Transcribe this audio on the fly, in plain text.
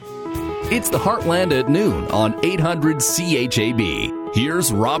It's the Heartland at noon on 800 CHAB.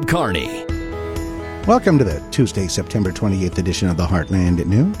 Here's Rob Carney. Welcome to the Tuesday, September 28th edition of the Heartland at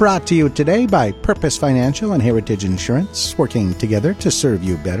noon, brought to you today by Purpose Financial and Heritage Insurance, working together to serve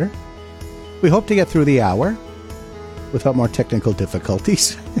you better. We hope to get through the hour without more technical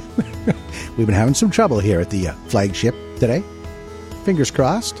difficulties. We've been having some trouble here at the flagship today. Fingers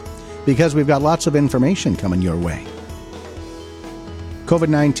crossed, because we've got lots of information coming your way.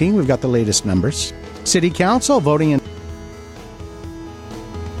 COVID-19, we've got the latest numbers. City Council voting in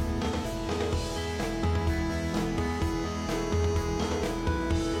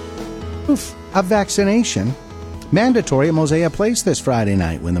of vaccination mandatory at Mosaic Place this Friday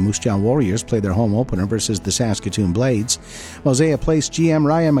night when the Moose Jaw Warriors play their home opener versus the Saskatoon Blades. Mosaic Place GM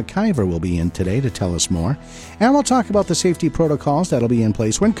Ryan McIver will be in today to tell us more. And we'll talk about the safety protocols that'll be in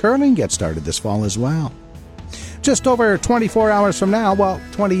place when curling gets started this fall as well. Just over 24 hours from now,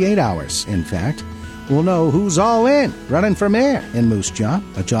 28 hours, in fact, we'll know who's all in, running for mayor in Moose Jaw,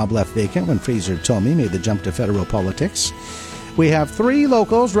 a job left vacant when Fraser Tomey made the jump to federal politics. We have 3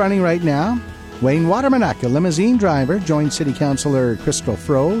 locals running right now. Wayne Watermanuck, a limousine driver, joined City Councillor Crystal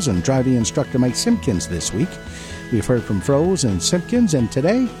Froese and driving instructor Mike Simpkins this week. We've heard from Froese and Simpkins, and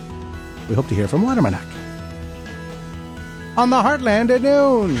today we hope to hear from Watermanuck. On the Heartland at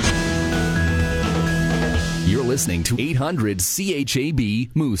noon. You're listening to 800 CHAB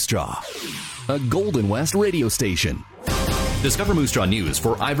Moose Jaw, a Golden West radio station. Discover Moose Jaw News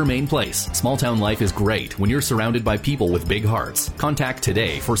for Ivermain Place. Small town life is great when you're surrounded by people with big hearts. Contact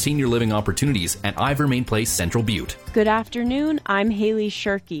today for senior living opportunities at Ivermain Place, Central Butte. Good afternoon, I'm Haley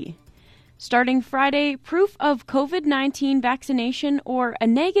Shirky. Starting Friday, proof of COVID-19 vaccination or a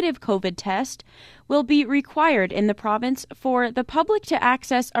negative COVID test will be required in the province for the public to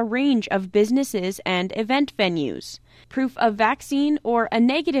access a range of businesses and event venues. Proof of vaccine or a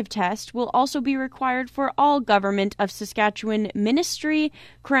negative test will also be required for all Government of Saskatchewan ministry,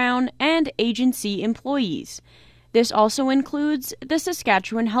 Crown, and agency employees. This also includes the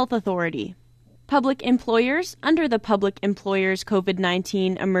Saskatchewan Health Authority. Public employers under the Public Employers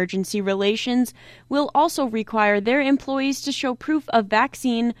COVID-19 Emergency Relations will also require their employees to show proof of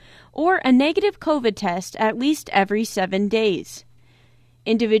vaccine or a negative COVID test at least every 7 days.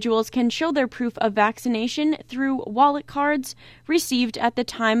 Individuals can show their proof of vaccination through wallet cards received at the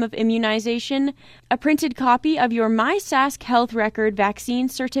time of immunization, a printed copy of your MySask Health Record vaccine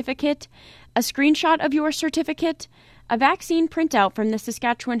certificate, a screenshot of your certificate, a vaccine printout from the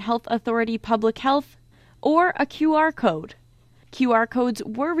Saskatchewan Health Authority Public Health, or a QR code. QR codes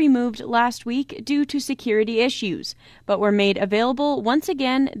were removed last week due to security issues, but were made available once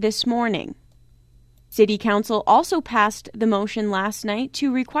again this morning. City Council also passed the motion last night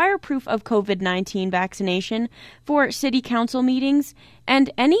to require proof of COVID-19 vaccination for City Council meetings and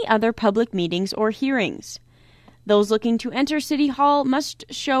any other public meetings or hearings. Those looking to enter City Hall must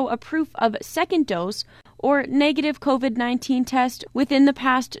show a proof of second dose or negative COVID-19 test within the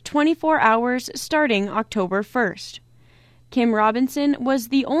past 24 hours starting October 1st. Kim Robinson was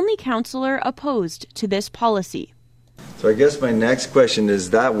the only councillor opposed to this policy. So I guess my next question,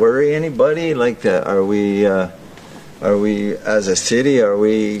 does that worry anybody? Like, are we as a city, are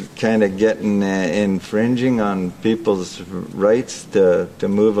we kind of getting infringing on people's rights to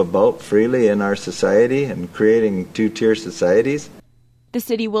move about freely in our society and creating two-tier societies? The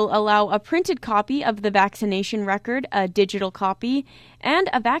city will allow a printed copy of the vaccination record, a digital copy, and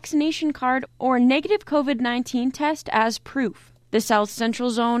a vaccination card or negative COVID-19 test as proof. The South Central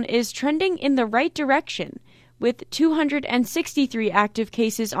Zone is trending in the right direction, with 263 active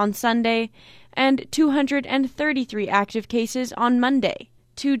cases on Sunday and 233 active cases on Monday.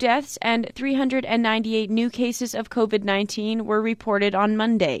 2 deaths and 398 new cases of COVID-19 were reported on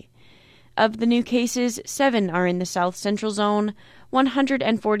Monday. Of the new cases, 7 are in the South Central Zone,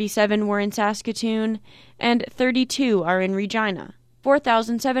 147 were in Saskatoon, and 32 are in Regina.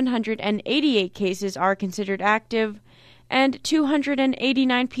 4,788 cases are considered active, and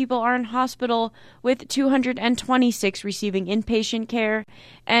 289 people are in hospital, with 226 receiving inpatient care,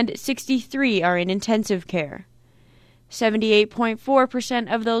 and 63 are in intensive care.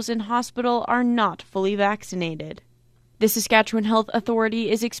 78.4% of those in hospital are not fully vaccinated. The Saskatchewan Health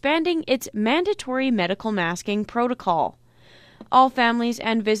Authority is expanding its mandatory medical masking protocol. All families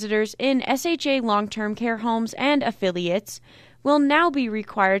and visitors in SHA long-term care homes and affiliates will now be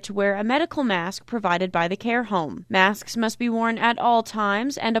required to wear a medical mask provided by the care home. Masks must be worn at all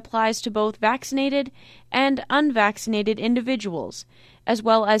times and applies to both vaccinated and unvaccinated individuals, as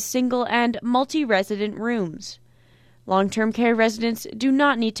well as single and multi-resident rooms. Long-term care residents do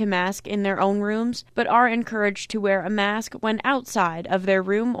not need to mask in their own rooms, but are encouraged to wear a mask when outside of their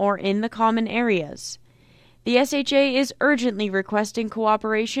room or in the common areas. The SHA is urgently requesting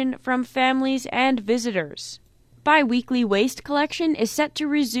cooperation from families and visitors. Bi-weekly waste collection is set to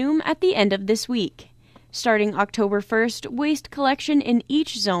resume at the end of this week. Starting October 1st, waste collection in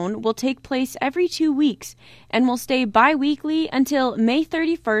each zone will take place every 2 weeks and will stay bi-weekly until May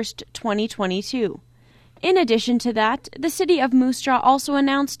 31st, 2022. In addition to that, the City of Moose Jaw also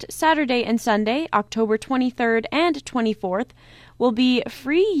announced Saturday and Sunday, October 23rd and 24th, will be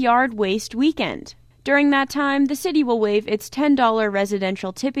Free Yard Waste Weekend. During that time, the city will waive its $10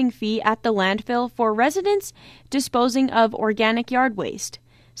 residential tipping fee at the landfill for residents disposing of organic yard waste,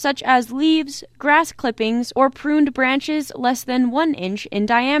 such as leaves, grass clippings, or pruned branches less than 1 inch in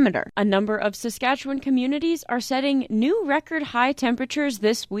diameter. A number of Saskatchewan communities are setting new record high temperatures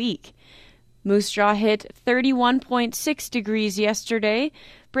this week. Moose Jaw hit 31.6 degrees yesterday,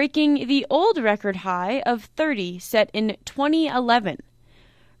 breaking the old record high of 30 set in 2011.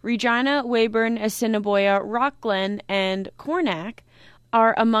 Regina, Weyburn, Assiniboia, Rockglen, and Cornack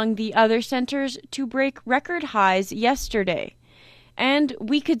are among the other centers to break record highs yesterday. And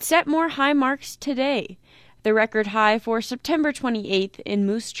we could set more high marks today. The record high for September 28th in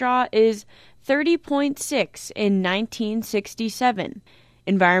Moose Jaw is 30.6 in 1967.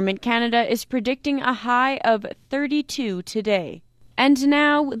 Environment Canada is predicting a high of 32 today. And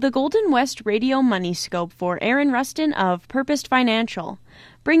now, the Golden West Radio Money Scope for Aaron Rustin of Purposed Financial,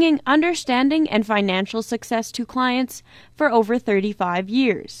 bringing understanding and financial success to clients for over 35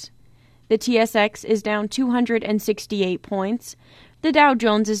 years. The TSX is down 268 points, the Dow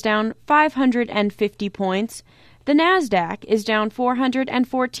Jones is down 550 points, the NASDAQ is down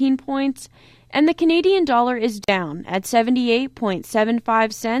 414 points, and the Canadian dollar is down at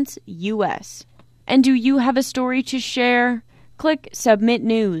 78.75 cents U.S. And do you have a story to share? Click Submit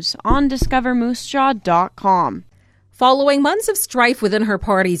News on discovermoosejaw.com. Following months of strife within her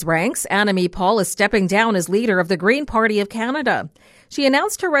party's ranks, Annamie Paul is stepping down as leader of the Green Party of Canada. She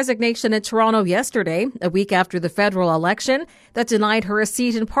announced her resignation in Toronto yesterday, a week after the federal election that denied her a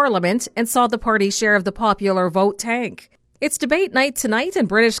seat in Parliament and saw the party's share of the popular vote tank. It's debate night tonight in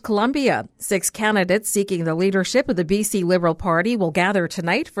British Columbia. 6 candidates seeking the leadership of the BC Liberal Party will gather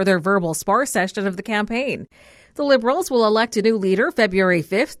tonight for their verbal spar session of the campaign. The Liberals will elect a new leader February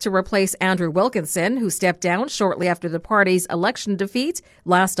 5th to replace Andrew Wilkinson, who stepped down shortly after the party's election defeat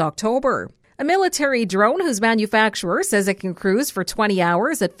last October. A military drone whose manufacturer says it can cruise for 20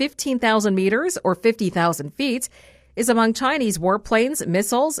 hours at 15,000 meters or 50,000 feet is among Chinese warplanes,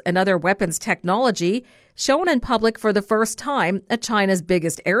 missiles, and other weapons technology shown in public for the first time at China's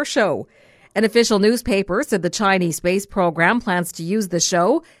biggest air show. An official newspaper said the Chinese space program plans to use the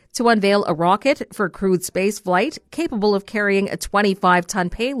show to unveil a rocket for crewed space flight capable of carrying a 25-ton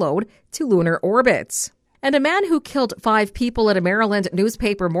payload to lunar orbits. And a man who killed 5 people at a Maryland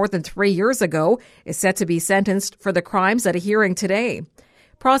newspaper more than 3 years ago is set to be sentenced for the crimes at a hearing today.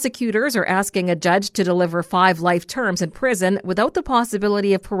 Prosecutors are asking a judge to deliver 5 life terms in prison without the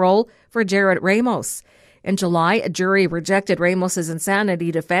possibility of parole for Jared Ramos. In July, a jury rejected Ramos's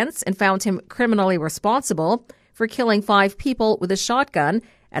insanity defense and found him criminally responsible for killing 5 people with a shotgun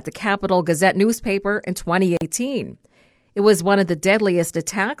at the Capital Gazette newspaper in 2018. It was one of the deadliest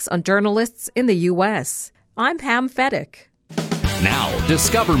attacks on journalists in the U.S. I'm Pam Feddick. Now,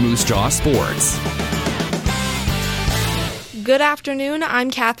 Discover Moose Jaw Sports. Good afternoon,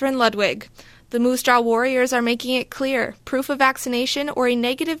 I'm Catherine Ludwig. The Moose Jaw Warriors are making it clear proof of vaccination or a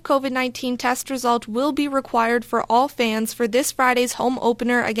negative COVID-19 test result will be required for all fans for this Friday's home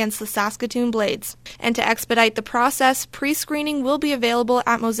opener against the Saskatoon Blades. And to expedite the process, pre-screening will be available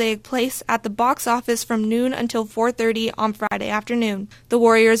at Mosaic Place at the box office from noon until 4:30 on Friday afternoon. The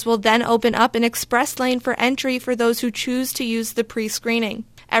Warriors will then open up an express lane for entry for those who choose to use the pre-screening.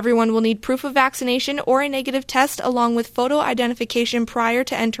 Everyone will need proof of vaccination or a negative test along with photo identification prior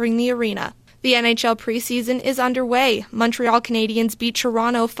to entering the arena. The NHL preseason is underway. Montreal Canadiens beat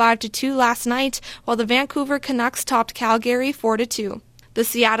Toronto 5-2 last night, while the Vancouver Canucks topped Calgary 4-2. The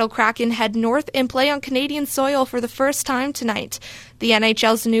Seattle Kraken head north and play on Canadian soil for the first time tonight. The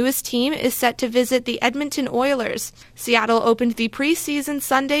NHL's newest team is set to visit the Edmonton Oilers. Seattle opened the preseason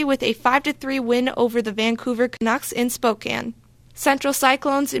Sunday with a 5-3 win over the Vancouver Canucks in Spokane. Central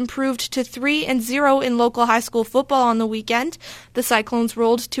Cyclones improved to 3-0 in local high school football on the weekend. The Cyclones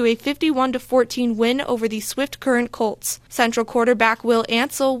rolled to a 51-14 win over the Swift Current Colts. Central quarterback Will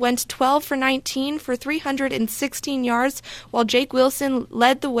Ansell went 12 for 19 for 316 yards, while Jake Wilson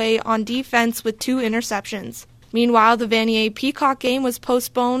led the way on defense with 2 interceptions. Meanwhile, the Vanier Peacock game was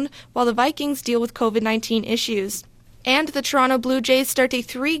postponed while the Vikings deal with COVID-19 issues. And the Toronto Blue Jays start a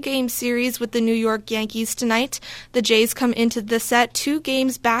 3-game series with the New York Yankees tonight. The Jays come into the set 2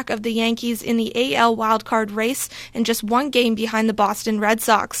 games back of the Yankees in the AL wildcard race and just 1 game behind the Boston Red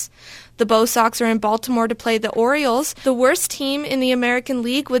Sox. The Bo Sox are in Baltimore to play the Orioles, the worst team in the American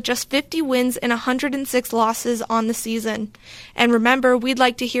League with just 50 wins and 106 losses on the season. And remember, we'd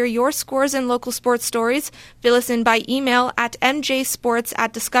like to hear your scores and local sports stories. Fill us in by email at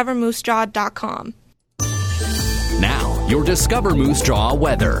mjsports@discovermoosejaw.com. Now, your Discover Moose Jaw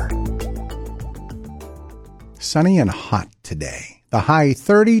weather. Sunny and hot today. The high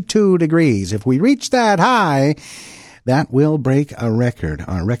 32 degrees. If we reach that high, that will break a record.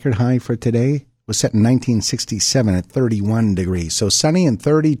 Our record high for today was set in 1967 at 31 degrees. So sunny and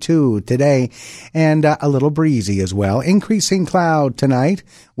 32 today, and a little breezy as well. Increasing cloud tonight.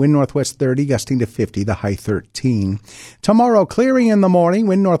 Wind northwest 30, gusting to 50, the high 13. Tomorrow, clearing in the morning,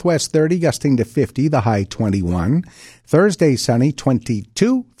 wind northwest 30, gusting to 50, the high 21. Thursday, sunny,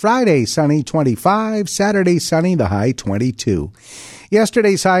 22. Friday, sunny, 25. Saturday, sunny, the high 22.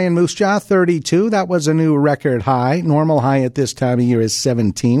 Yesterday's high in Moose Jaw, 32. That was a new record high. Normal high at this time of year is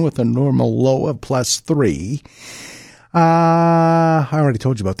 17, with a normal low of +3. I already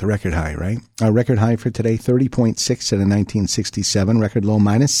told you about the record high, right? Our record high for today, 30.6 in 1967. Record low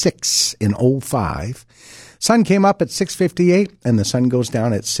 -6 in 05. Sun came up at 6:58, and the sun goes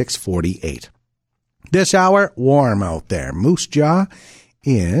down at 6:48. This hour, warm out there. Moose Jaw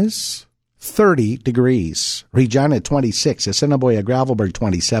is 30 degrees. Regina 26, Assiniboia, Gravelbourg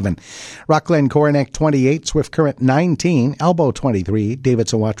 27, Rockland, Coronet 28, Swift Current 19, Elbow 23,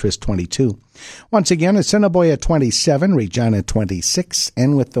 Davidson-Watrous 22. Once again, Assiniboia 27, Regina 26,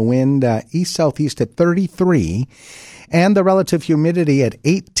 and with the wind east-southeast at 33, and the relative humidity at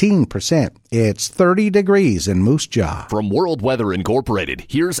 18%. It's 30 degrees in Moose Jaw. From World Weather Incorporated,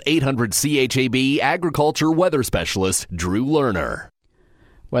 here's 800 CHAB Agriculture Weather Specialist Drew Lerner.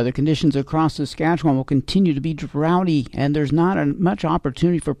 Weather conditions across Saskatchewan will continue to be droughty, and there's not much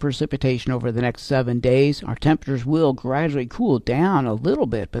opportunity for precipitation over the next 7 days. Our temperatures will gradually cool down a little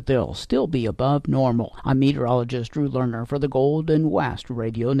bit, but they'll still be above normal. I'm meteorologist Drew Lerner for the Golden West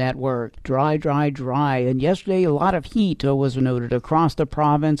Radio Network. Dry, dry, dry. And yesterday, a lot of heat was noted across the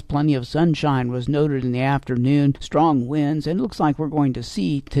province. Plenty of sunshine was noted in the afternoon. Strong winds, and it looks like we're going to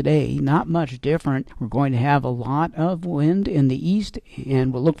see today not much different. We're going to have a lot of wind in the east,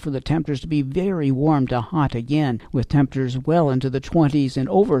 and we'll look for the temperatures to be very warm to hot again, with temperatures well into the 20s and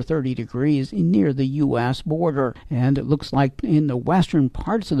over 30 degrees near the U.S. border. And it looks like in the western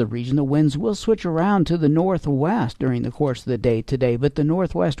parts of the region, the winds will switch around to the northwest during the course of the day today, but the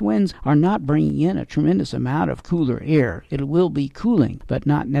northwest winds are not bringing in a tremendous amount of cooler air. It will be cooling, but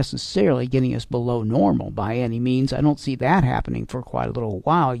not necessarily getting us below normal by any means. I don't see that happening for quite a little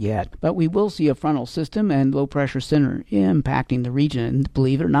while yet, but we will see a frontal system and low pressure center impacting the region. And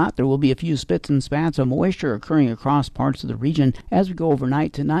believe it or not, there will be a few spits and spats of moisture occurring across parts of the region as we go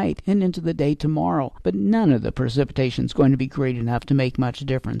overnight tonight and into the day tomorrow. But none of the precipitation is going to be great enough to make much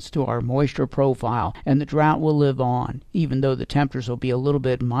difference to our moisture profile, and the drought will live on. Even though the temperatures will be a little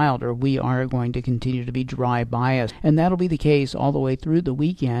bit milder, we are going to continue to be dry biased, and that'll be the case all the way through the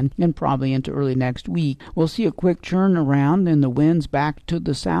weekend and probably into early next week. We'll see a quick turn around and the winds back to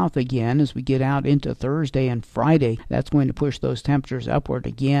the south again as we get out into Thursday and Friday. That's going to push those temperatures upward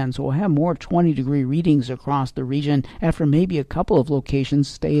again, so we'll have more 20-degree readings across the region after maybe a couple of locations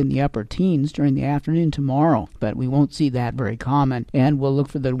stay in the upper teens during the afternoon tomorrow, but we won't see that very common. And we'll look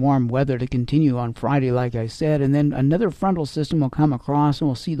for the warm weather to continue on Friday, like I said, and then another frontal system will come across and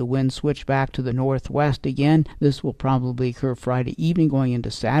we'll see the wind switch back to the northwest again. This will probably occur Friday evening going into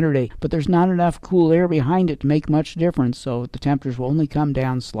Saturday, but there's not enough cool air behind it to make much difference, so the temperatures will only come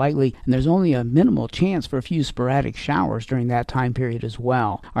down slightly, and there's only a minimal chance for a few sporadic showers during that time period as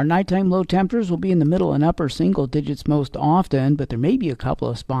well. Our nighttime low temperatures will be in the middle and upper single digits most often, but there may be a couple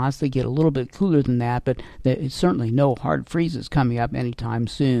of spots that get a little bit cooler than that, but there's certainly no hard freezes coming up anytime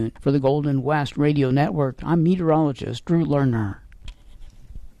soon. For the Golden West Radio Network, I'm meteorologist Drew Lerner.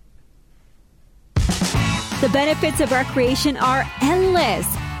 The benefits of recreation are endless,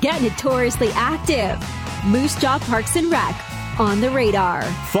 yet notoriously active. Moose Jaw Parks and Rec, on the radar.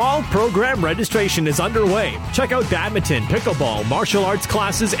 Fall program registration is underway. Check out badminton, pickleball, martial arts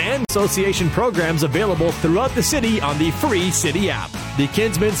classes, and association programs available throughout the city on the free City app. The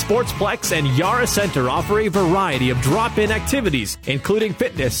Kinsman Sportsplex and Yara Center offer a variety of drop-in activities, including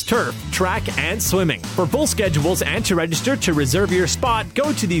fitness, turf, track, and swimming. For full schedules and to register to reserve your spot,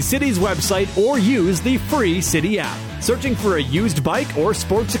 go to the city's website or use the free City app. Searching for a used bike or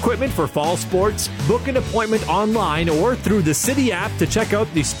sports equipment for fall sports? Book an appointment online or through the City app to check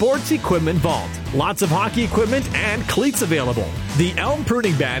out the Sports Equipment Vault. Lots of hockey equipment and cleats available. The elm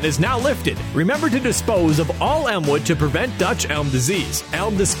pruning ban is now lifted. Remember to dispose of all elm wood to prevent Dutch elm disease.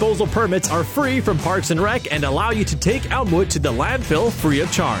 Elm disposal permits are free from Parks and Rec and allow you to take elm wood to the landfill free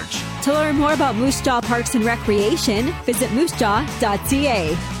of charge. To learn more about Moose Jaw Parks and Recreation, visit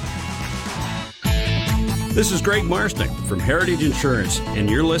moosejaw.ca. This is Greg Marsnick from Heritage Insurance, and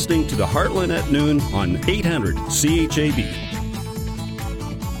you're listening to the Heartland at noon on 800 CHAB.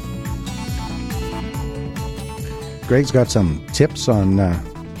 Greg's got some tips on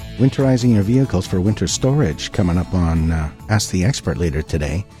winterizing your vehicles for winter storage coming up on Ask the Expert later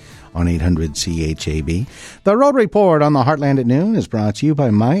today on 800 CHAB. The Road Report on the Heartland at noon is brought to you by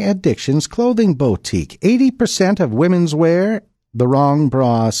My Addictions Clothing Boutique. 80% of women's wear the wrong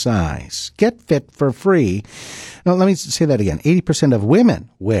bra size. Get fit for free. Now, let me say that again. 80% of women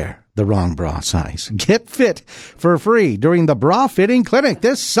wear the wrong bra size. Get fit for free during the Bra Fitting Clinic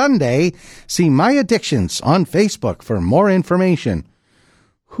this Sunday. See My Addictions on Facebook for more information.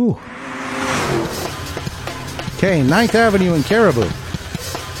 Whew. Okay, 9th Avenue in Caribou.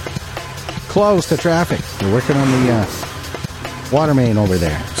 Closed to traffic. They're working on the water main over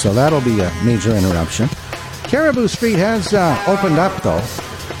there, so that'll be a major interruption. Caribou Street has opened up, though,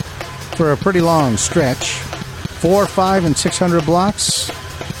 for a pretty long stretch. 4, 5, and 600 blocks.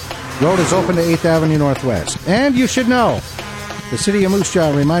 Road is open to 8th Avenue Northwest. And you should know, the City of Moose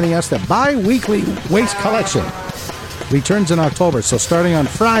Jaw reminding us that bi-weekly waste collection returns in October. So starting on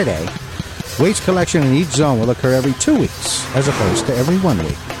Friday, waste collection in each zone will occur every 2 weeks, as opposed to every 1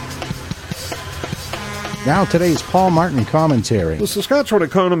 week. Now today's Paul Martin commentary. The Saskatchewan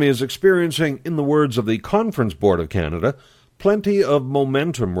economy is experiencing, in the words of the Conference Board of Canada, plenty of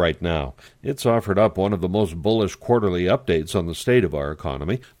momentum right now. It's offered up one of the most bullish quarterly updates on the state of our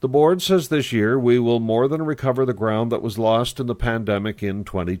economy. The board says this year we will more than recover the ground that was lost in the pandemic in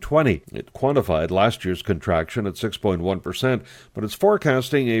 2020. It quantified last year's contraction at 6.1%, but it's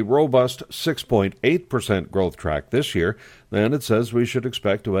forecasting a robust 6.8% growth track this year. Then it says we should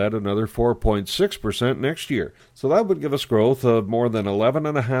expect to add another 4.6% next year. So that would give us growth of more than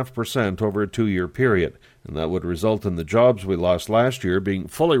 11.5% over a 2-year period. And that would result in the jobs we lost last year being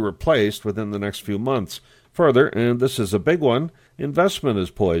fully replaced within the next few months. Further, and this is a big one, investment is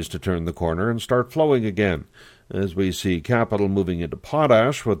poised to turn the corner and start flowing again, as we see capital moving into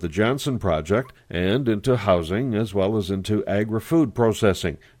potash with the Janssen project and into housing as well as into agri-food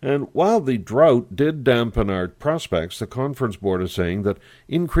processing. And while the drought did dampen our prospects, the Conference Board is saying that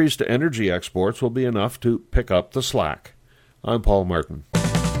increased energy exports will be enough to pick up the slack. I'm Paul Martin.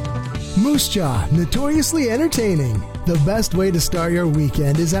 Moose Jaw, notoriously entertaining. The best way to start your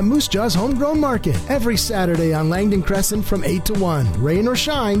weekend is at Moose Jaw's Homegrown Market. Every Saturday on Langdon Crescent from 8 to 1. Rain or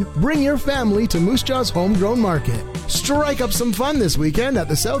shine, bring your family to Moose Jaw's Homegrown Market. Strike up some fun this weekend at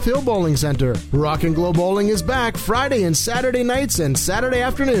the South Hill Bowling Center. Rock and Glow Bowling is back Friday and Saturday nights and Saturday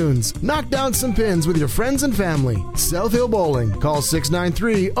afternoons. Knock down some pins with your friends and family. South Hill Bowling. Call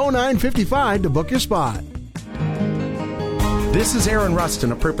 693-0955 to book your spot. This is Aaron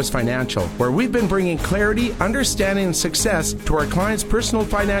Rustin of Purpose Financial, where we've been bringing clarity, understanding, and success to our clients' personal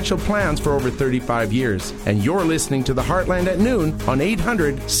financial plans for over 35 years. And you're listening to the Heartland at noon on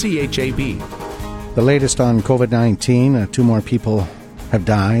 800 CHAB. The latest on COVID-19, 2 more people have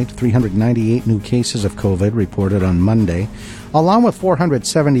died. 398 new cases of COVID reported on Monday, along with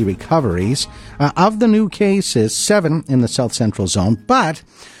 470 recoveries. Of the new cases, 7 in the South Central Zone. But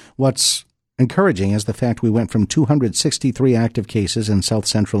what's encouraging is the fact we went from 263 active cases in South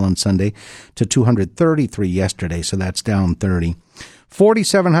Central on Sunday to 233 yesterday, so that's down 30.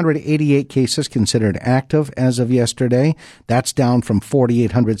 4,788 cases considered active as of yesterday. That's down from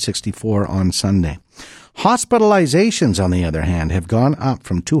 4,864 on Sunday. Hospitalizations, on the other hand, have gone up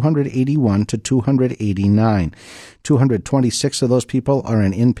from 281 to 289. 226 of those people are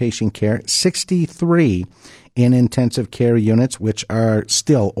in inpatient care, 63 in intensive care units, which are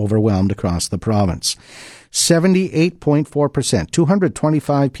still overwhelmed across the province. 78.4%,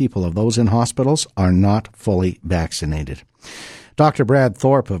 225 people of those in hospitals are not fully vaccinated. Dr. Brad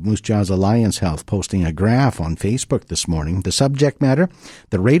Thorpe of Moose Jaw's Alliance Health posting a graph on Facebook this morning. The subject matter,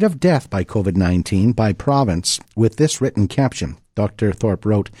 the rate of death by COVID-19 by province, with this written caption. Dr. Thorpe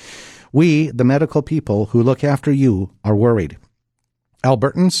wrote, "We, the medical people who look after you, are worried.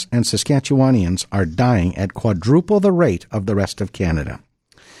 Albertans and Saskatchewanians are dying at quadruple the rate of the rest of Canada.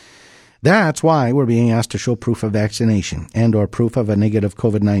 That's why we're being asked to show proof of vaccination and or proof of a negative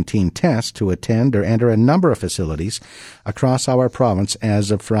COVID-19 test to attend or enter a number of facilities across our province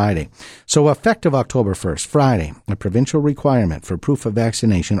as of Friday. So effective October 1st, Friday, a provincial requirement for proof of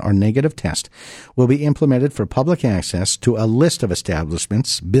vaccination or negative test will be implemented for public access to a list of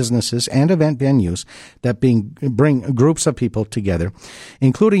establishments, businesses, and event venues that bring groups of people together,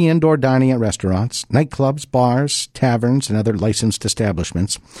 including indoor dining at restaurants, nightclubs, bars, taverns, and other licensed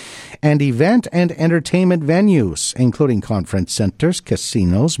establishments, and event and entertainment venues, including conference centers,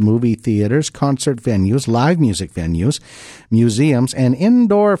 casinos, movie theaters, concert venues, live music venues, museums, and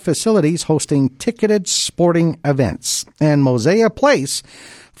indoor facilities hosting ticketed sporting events. And Mosaic Place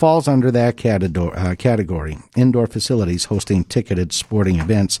falls under that category, indoor facilities hosting ticketed sporting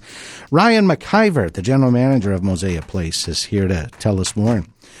events. Ryan McIver, the general manager of Mosaic Place, is here to tell us more.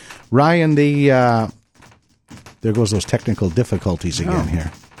 Ryan, there goes those technical difficulties again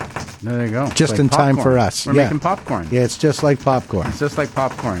here. There you go. Just in time for us. We're making popcorn. Yeah, it's just like popcorn. It's just like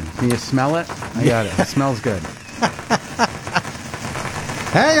popcorn. Can you smell it? I got it. It smells good.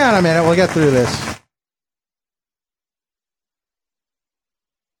 Hang on a minute. We'll get through this.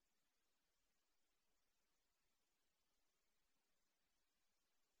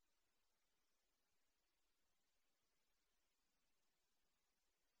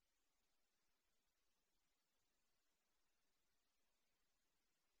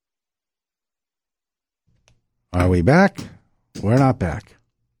 Are we back? We're not back.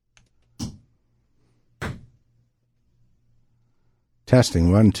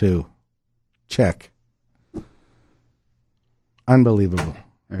 Testing, 1, 2. Check. Unbelievable.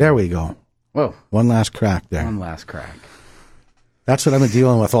 There we go. Whoa. One last crack there. One last crack. That's what I've been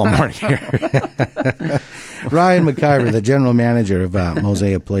dealing with all morning here. Ryan McIver, the general manager of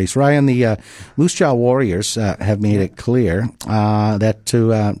Mosaic Place. Ryan, the Moose Jaw Warriors have made it clear that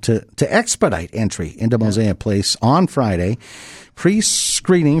to expedite entry into Mosaic Place on Friday,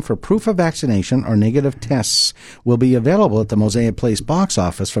 pre-screening for proof of vaccination or negative tests will be available at the Mosaic Place box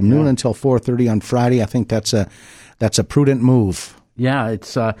office from noon until 4:30 on Friday. I think that's a prudent move. Yeah,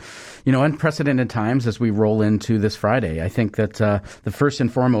 it's unprecedented times as we roll into this Friday. I think that the first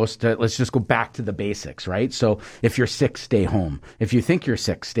and foremost, let's just go back to the basics, right? So if you're sick, stay home. If you think you're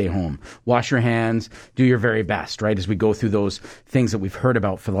sick, stay home. Wash your hands, do your very best, right? As we go through those things that we've heard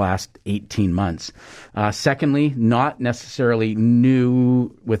about for the last 18 months. Secondly, not necessarily new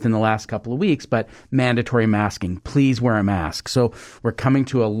within the last couple of weeks, but mandatory masking. Please wear a mask. So we're coming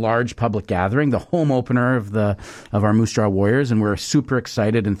to a large public gathering, the home opener of our Moose Jaw Warriors, and we're super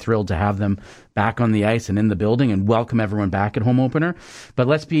excited and thrilled to have them back on the ice and in the building and welcome everyone back at home opener. But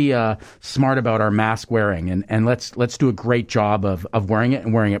let's be smart about our mask wearing and let's do a great job of wearing it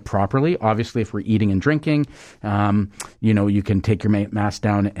and wearing it properly. Obviously, if we're eating and drinking, you can take your mask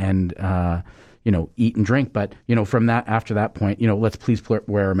down and eat and drink. But, from that, after that point, let's please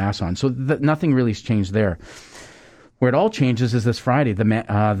wear a mask on. So nothing really's changed there. Where it all changes is this Friday,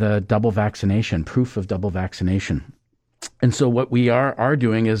 the double vaccination, proof of double vaccination. And so what we are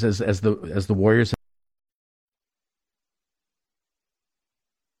doing is as the Warriors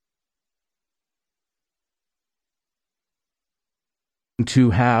to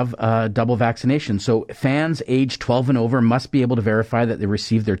have double vaccination. So fans age 12 and over must be able to verify that they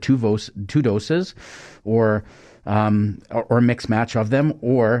received their two doses or a mixed match of them,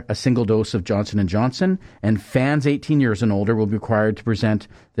 or a single dose of Johnson & Johnson. And fans 18 years and older will be required to present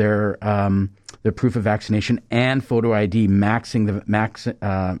their proof of vaccination and photo ID matching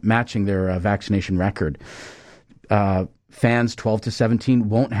their vaccination record. Fans 12 to 17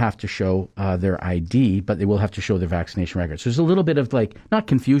 won't have to show their ID, but they will have to show their vaccination record. So there's a little bit of not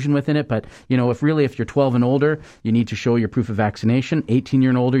confusion within it, but if you're 12 and older, you need to show your proof of vaccination. 18 year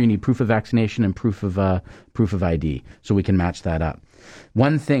and older, you need proof of vaccination and proof of ID, so we can match that up.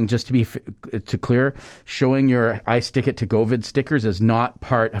 One thing, just to be clear, showing your I stick it to COVID stickers is not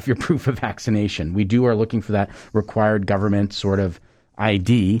part of your proof of vaccination. We are looking for that required government sort of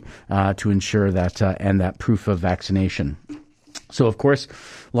ID to ensure that and that proof of vaccination. So, of course,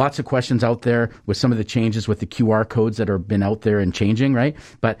 lots of questions out there with some of the changes with the QR codes that have been out there and changing, right?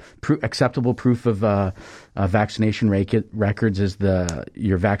 But acceptable proof of vaccination records is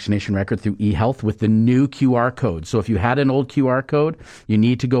your vaccination record through eHealth with the new QR code. So if you had an old QR code, you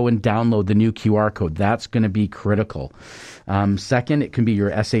need to go and download the new QR code. That's going to be critical. Second, it can be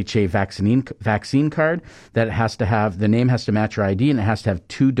your SHA vaccine card that has to have, the name has to match your ID, and it has to have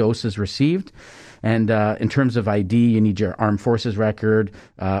 2 doses received. And in terms of ID, you need your Armed Forces record,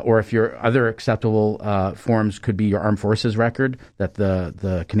 or if your other acceptable forms could be your Armed Forces record that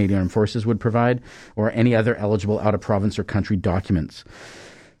the Canadian Armed Forces would provide, or any other eligible out-of-province or country documents.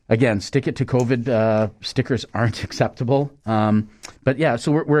 Again, stick it to COVID. Stickers aren't acceptable. But yeah,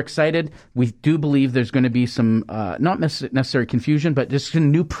 so we're excited. We do believe there's going to be some, not necessary confusion, but just a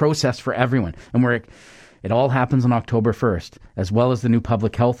new process for everyone. And it all happens on October 1st, as well as the new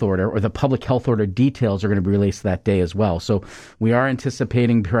public health order, or the public health order details are going to be released that day as well. So we are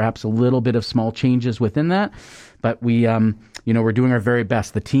anticipating perhaps a little bit of small changes within that, but we're doing our very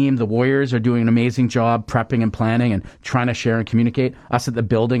best. The team, the Warriors, are doing an amazing job prepping and planning and trying to share and communicate. Us at the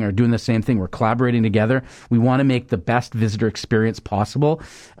building are doing the same thing. We're collaborating together. We want to make the best visitor experience possible.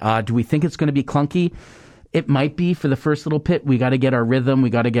 Do we think it's going to be clunky? It might be for the first little bit. We got to get our rhythm. We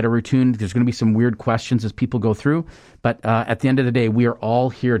got to get a routine. There's going to be some weird questions as people go through. But at the end of the day, we are all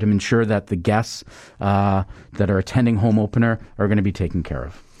here to ensure that the guests that are attending home opener are going to be taken care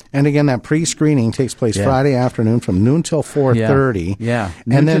of. And again, that pre-screening takes place Friday afternoon from noon till 4:30. Yeah.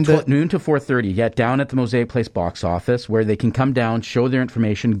 And noon to 4:30. Yeah, down at the Mosaic Place box office, where they can come down, show their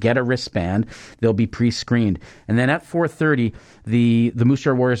information, get a wristband. They'll be pre-screened. And then at 4:30, the Moose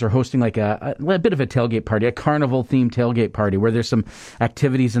Jaw Warriors are hosting like a bit of a tailgate party, a carnival-themed tailgate party, where there's some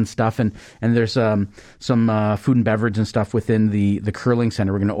activities and stuff, and there's some food and beverage and stuff within the curling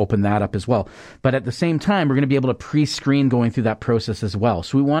center. We're going to open that up as well. But at the same time, we're going to be able to pre-screen going through that process as well.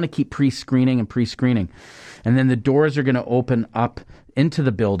 So we want to keep pre-screening. And then the doors are going to open up into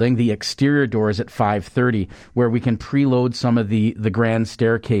the building, the exterior doors at 5:30, where we can preload some of the grand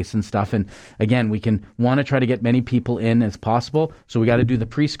staircase and stuff. And again, we want to try to get many people in as possible. So we got to do the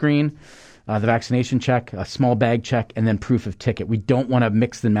pre-screen, the vaccination check, a small bag check, and then proof of ticket. We don't want to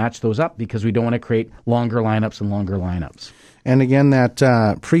mix and match those up because we don't want to create longer lineups. And again,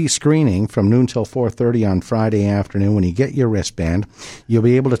 that pre-screening from noon till 4:30 on Friday afternoon, when you get your wristband, you'll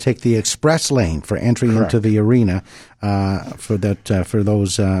be able to take the express lane for entry into the arena for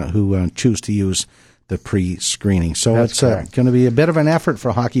those who choose to use the pre-screening. So That's it's going to be a bit of an effort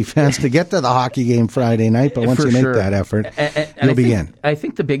for hockey fans to get to the hockey game Friday night, but once you make that effort, you'll be in. I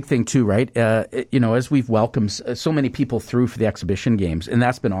think the big thing too, right, as we've welcomed so many people through for the exhibition games, and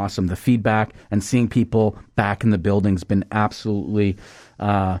that's been awesome. The feedback and seeing people back in the building's been absolutely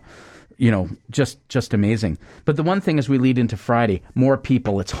just amazing. But the one thing as we lead into Friday, more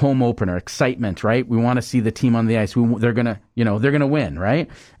people, it's home opener, excitement, right? We want to see the team on the ice. They're going to win, right?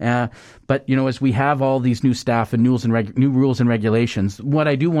 But, as we have all these new staff and new rules and regulations, what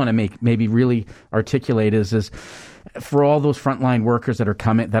I do want to maybe really articulate is for all those frontline workers that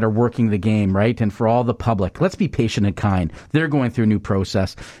are working the game, right? And for all the public, let's be patient and kind. They're going through a new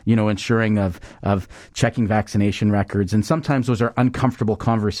process, ensuring of checking vaccination records. And sometimes those are uncomfortable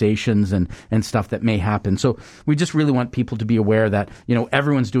conversations and stuff that may happen. So we just really want people to be aware that,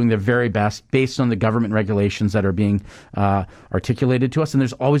 everyone's doing their very best based on the government regulations that are being articulated to us. And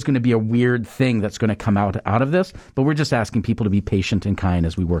there's always going to be a weird thing that's going to come out of this. But we're just asking people to be patient and kind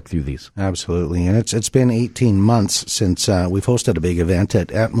as we work through these. Absolutely. And it's been 18 months since we've hosted a big event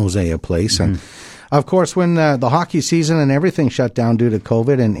at Mosaic Place. And of course, when the hockey season and everything shut down due to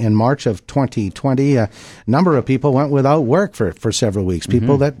COVID in March of 2020, a number of people went without work for several weeks.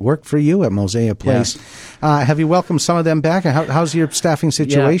 People that worked for you at Mosaic Place. Yeah. Have you welcomed some of them back? How's your staffing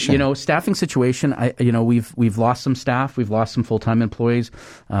situation? Yeah, staffing situation, we've lost some staff. We've lost some full-time employees,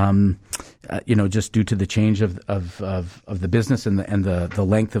 just due to the change of the business and the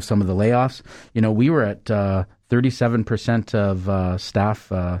length of some of the layoffs. We were at 37% of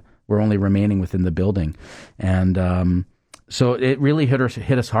staff were only remaining within the building. And so it really hit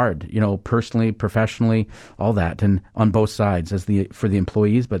us hard, personally, professionally, all that, and on both sides for the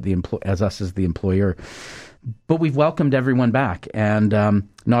employees, but as us as the employer. But we've welcomed everyone back. And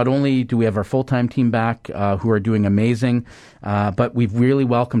not only do we have our full-time team back who are doing amazing, but we've really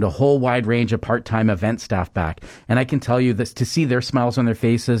welcomed a whole wide range of part-time event staff back. And I can tell you this, to see their smiles on their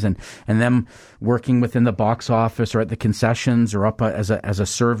faces and them working within the box office or at the concessions or up as a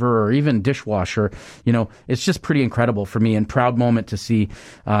server or even dishwasher, it's just pretty incredible for me and proud moment to see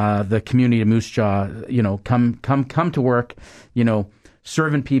the community of Moose Jaw, come to work,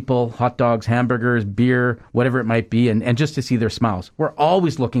 serving people hot dogs, hamburgers, beer, whatever it might be, and just to see their smiles. We're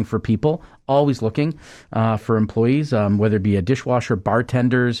always looking for people, always looking for employees, whether it be a dishwasher,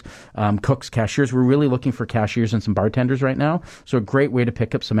 bartenders, cooks, cashiers. We're really looking for cashiers and some bartenders right now. So a great way to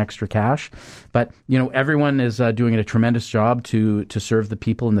pick up some extra cash. But, everyone is doing a tremendous job to serve the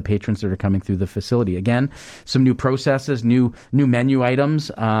people and the patrons that are coming through the facility. Again, some new processes, new menu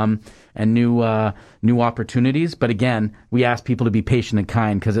items, and new opportunities. But again, we ask people to be patient and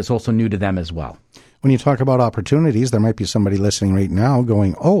kind because it's also new to them as well. When you talk about opportunities, there might be somebody listening right now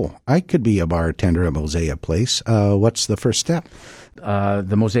going, oh, I could be a bartender at Mosaic Place. What's the first step?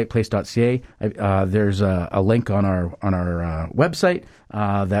 The mosaicplace.ca. There's a link on our website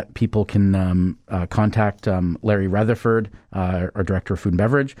that people can contact Larry Rutherford, our Director of Food and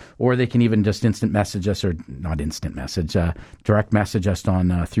Beverage, or they can even just direct message us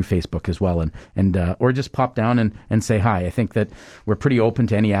on through Facebook as well, and or just pop down and say hi. I think that we're pretty open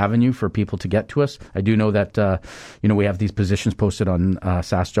to any avenue for people to get to us. I do know that we have these positions posted on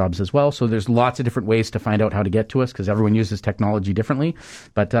SAS Jobs as well, so there's lots of different ways to find out how to get to us because everyone uses technology differently.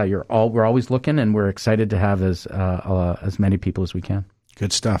 But we're always looking, and we're excited to have as many people as we can.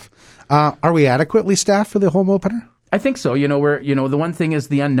 Good stuff. Are we adequately staffed for the home opener? I think so. The one thing is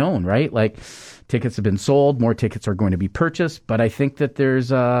the unknown, right? Like tickets have been sold, more tickets are going to be purchased, but I think that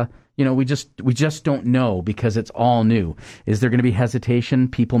there's we just don't know because it's all new. Is there going to be hesitation?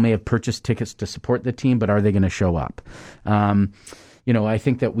 People may have purchased tickets to support the team, but are they going to show up? I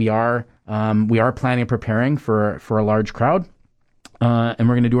think that we are planning and preparing for a large crowd. And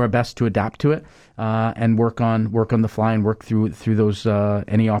we're going to do our best to adapt to it and work on the fly and work through those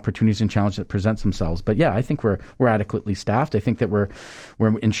any opportunities and challenges that present themselves. But yeah, I think we're adequately staffed. I think that we're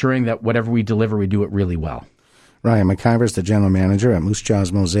ensuring that whatever we deliver, we do it really well. Ryan McIver is the general manager at Moose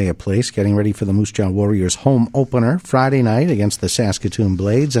Jaw's Mosaic Place, getting ready for the Moose Jaw Warriors home opener Friday night against the Saskatoon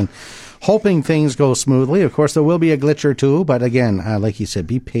Blades, and hoping things go smoothly. Of course, there will be a glitch or two, but again, like you said,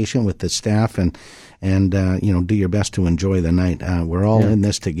 be patient with the staff and do your best to enjoy the night. We're all in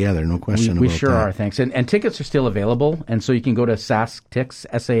this together, no question about that. We sure are, thanks. And tickets are still available, and so you can go to SaskTix,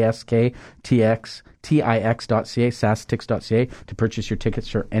 SaskTix.ca, SaskTix.ca to purchase your tickets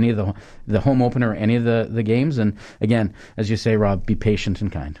for any of the home opener or any of the games. And again, as you say, Rob, be patient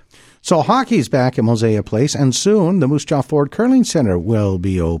and kind. So hockey's back at Mosaic Place, and soon the Moose Jaw Ford Curling Center will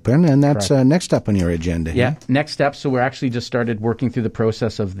be open, and that's next up on your agenda. Yeah, next step. So we're actually just started working through the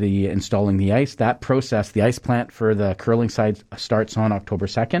process of installing the ice. That process, the ice plant for the curling side starts on October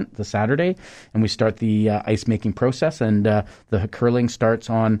 2nd, the Saturday, and we start the ice making process, and the curling starts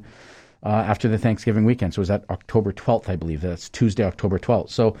on after the Thanksgiving weekend. So it was at October 12th, I believe. That's Tuesday, October 12th.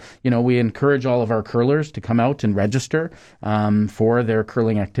 So, we encourage all of our curlers to come out and register for their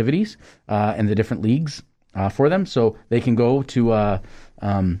curling activities and the different leagues for them. So they can go to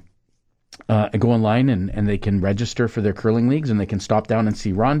go online and they can register for their curling leagues, and they can stop down and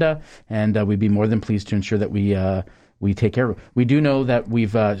see Rhonda, and we'd be more than pleased to ensure that we take care of it. We do know that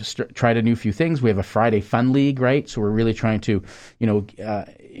we've tried a new few things. We have a Friday Fun League, right? So we're really trying to,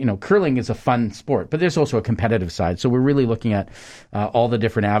 curling is a fun sport, but there's also a competitive side. So we're really looking at all the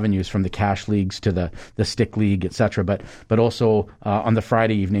different avenues, from the cash leagues to the stick league, etc. But also on the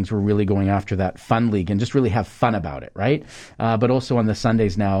Friday evenings, we're really going after that fun league and just really have fun about it, right? But also on the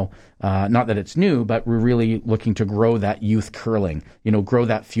Sundays now, not that it's new, but we're really looking to grow that youth curling, grow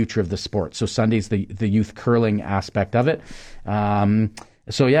that future of the sport. So Sunday's the youth curling aspect of it.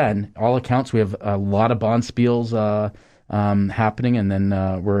 So yeah, in all accounts, we have a lot of bonspiels happening, and then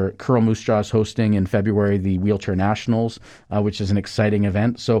we're Curl Moose Jaw is hosting in February the Wheelchair Nationals, which is an exciting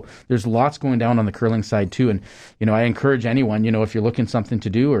event. So there's lots going down on the curling side too, and I encourage anyone, if you're looking something to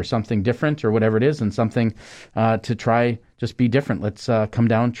do or something different or whatever it is, and something to try, just be different. Let's come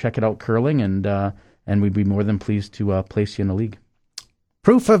down, check it out, curling, and we'd be more than pleased to place you in a league.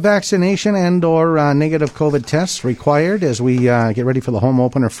 Proof of vaccination and or negative COVID tests required as we get ready for the home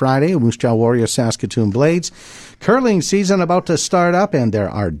opener Friday. Moose Jaw Warriors Saskatoon Blades. Curling season about to start up, and there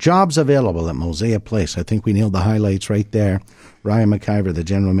are jobs available at Mosaic Place. I think we nailed the highlights right there. Ryan McIver, the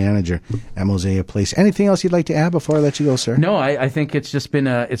general manager at Mosaic Place. Anything else you'd like to add before I let you go, sir? No, I think it's just been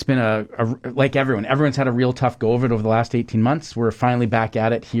like everyone's had a real tough go of it over the last 18 months. We're finally back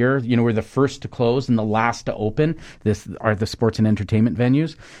at it here. We're the first to close and the last to open. This are the sports and entertainment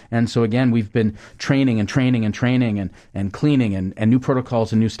venues. And so again, we've been training and cleaning and new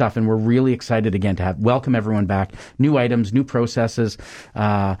protocols and new stuff. And we're really excited again to welcome everyone back, new items, new processes,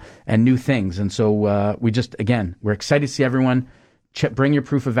 and new things. And so we're excited to see everyone. Bring your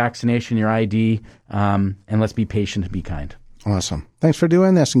proof of vaccination, your ID, and let's be patient and be kind. Awesome. Thanks for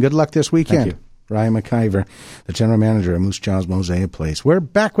doing this, and good luck this weekend. Thank you. Ryan McIver, the general manager of Moose Jaw's Mosaic Place. We're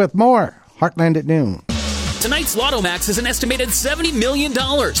back with more Heartland at noon. Tonight's Lotto Max is an estimated $70 million,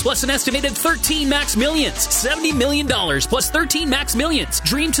 plus an estimated 13 Max Millions. $70 million plus 13 Max Millions.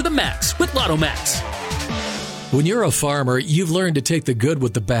 Dream to the max with Lotto Max. When you're a farmer, you've learned to take the good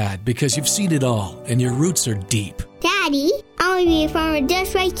with the bad because you've seen it all, and your roots are deep. Daddy, I want to be a farmer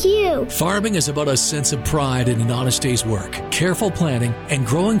just like you. Farming is about a sense of pride in an honest day's work, careful planning, and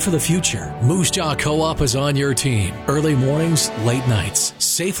growing for the future. Moose Jaw Co-op is on your team. Early mornings, late nights,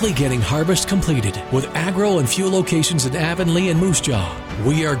 safely getting harvest completed with agro and fuel locations in Avonlea and Moose Jaw.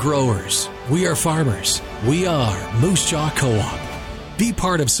 We are growers. We are farmers. We are Moose Jaw Co-op. Be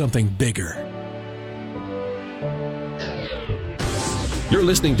part of something bigger. You're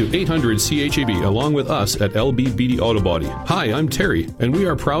listening to 800 CHAB along with us at LBBD Auto Body. Hi, I'm Terry, and we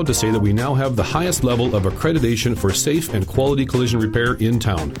are proud to say that we now have the highest level of accreditation for safe and quality collision repair in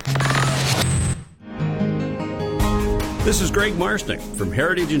town. This is Greg Marsnick from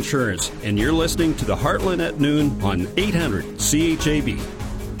Heritage Insurance, and you're listening to the Heartland at Noon on 800 CHAB.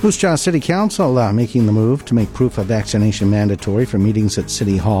 Moose Jaw City Council making the move to make proof of vaccination mandatory for meetings at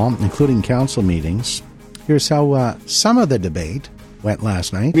City Hall, including council meetings. Here's how some of the debate went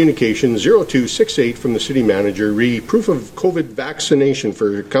last night. Communication 0268 from the city manager, proof of COVID vaccination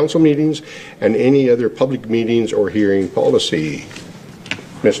for council meetings and any other public meetings or hearing policy.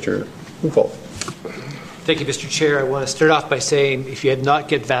 Mr. Hufall. Thank you, Mr. Chair. I want to start off by saying if you had not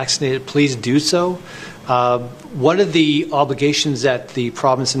get vaccinated, please do so. One of the obligations that the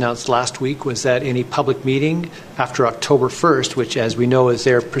province announced last week was that any public meeting after October 1st, which as we know is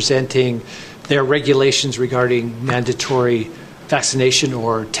they're presenting their regulations regarding mandatory vaccination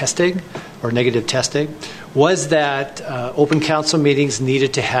or testing or negative testing, was that open council meetings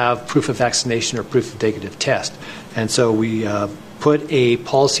needed to have proof of vaccination or proof of negative test. And so we put a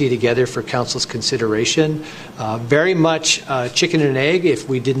policy together for council's consideration. Very much chicken and egg. If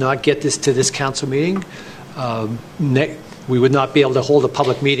we did not get this to this council meeting, we would not be able to hold a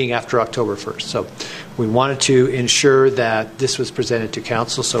public meeting after October 1st. So we wanted to ensure that this was presented to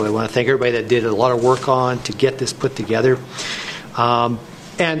council. So I want to thank everybody that did a lot of work on to get this put together.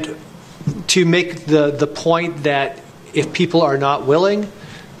 And to make the point that if people are not willing,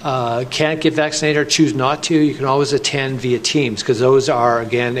 can't get vaccinated or choose not to, you can always attend via Teams, because those are,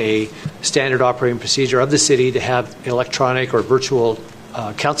 again, a standard operating procedure of the city to have electronic or virtual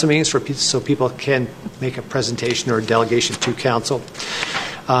council meetings for people, so people can make a presentation or a delegation to council.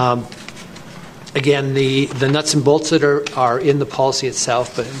 Again, the nuts and bolts that are in the policy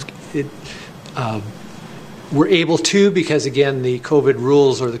itself, but we're able to, because again, the COVID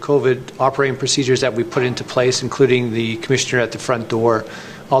rules or the COVID operating procedures that we put into place, including the commissioner at the front door,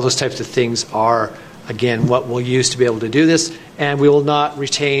 all those types of things are, again, what we'll use to be able to do this. And we will not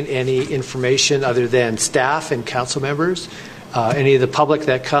retain any information other than staff and council members. Any of the public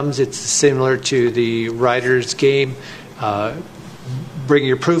that comes, it's similar to the Riders game. Bring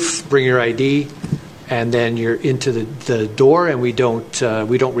your proof, bring your ID, and then you're into the door, and we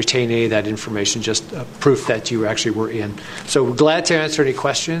don't retain any of that information, just proof that you actually were in. So we're glad to answer any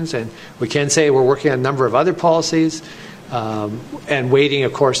questions, and we can say we're working on a number of other policies and waiting,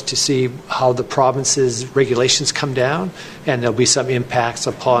 of course, to see how the province's regulations come down, and there'll be some impacts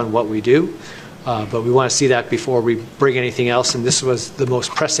upon what we do. But we want to see that before we bring anything else, and this was the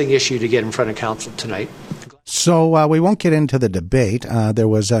most pressing issue to get in front of council tonight. So we won't get into the debate. There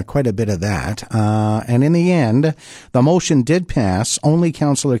was quite a bit of that. And in the end, the motion did pass. Only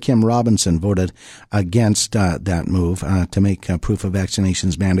Councillor Kim Robinson voted against that move to make proof of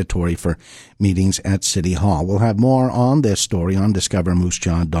vaccinations mandatory for meetings at City Hall. We'll have more on this story on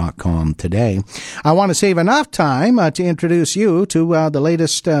discovermoosejaw.com today. I want to save enough time to introduce you to the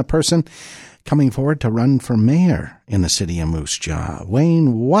latest person coming forward to run for mayor in the city of Moose Jaw,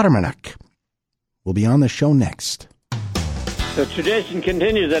 Wayne Watermanuk. Will be on the show next. The tradition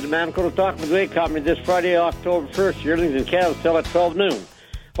continues at the Manitoba Stock Midway Company this Friday, October 1st. Yearlings and calves sell at 12 noon.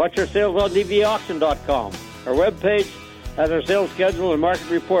 Watch our sales on dvauction.com. Our webpage has our sales schedule and market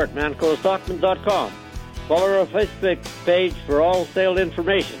report, manitobastockman.com. Follow our Facebook page for all sale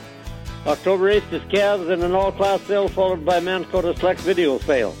information. October 8th is calves and an all-class sale followed by Manitoba Select video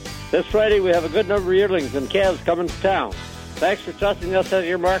sale. This Friday we have a good number of yearlings and calves coming to town. Thanks for trusting us as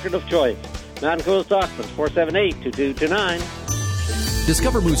your market of choice. Manitoba Stockman, 478-2229.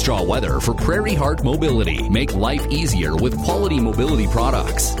 Discover Moose Jaw weather for Prairie Heart Mobility. Make life easier with quality mobility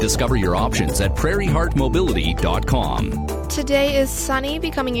products. Discover your options at prairieheartmobility.com. Today is sunny,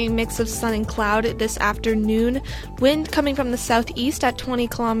 becoming a mix of sun and cloud this afternoon. Wind coming from the southeast at 20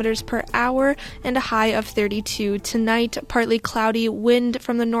 kilometers per hour and a high of 32. Tonight, partly cloudy, wind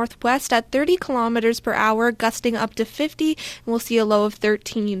from the northwest at 30 kilometers per hour, gusting up to 50, and we'll see a low of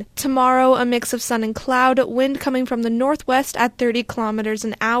 13. Tomorrow, a mix of sun and cloud, wind coming from the northwest at 30 kilometers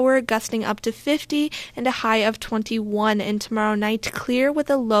an hour, gusting up to 50, and a high of 21. And tomorrow night, clear with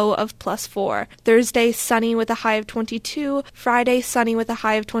a low of +4. Thursday, sunny with a high of 22. Friday, sunny with a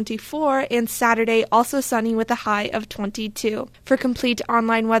high of 24, and Saturday, also sunny with a high of 22. For complete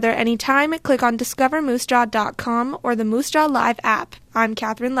online weather anytime, click on discovermoosejaw.com or the Moose Jaw Live app. I'm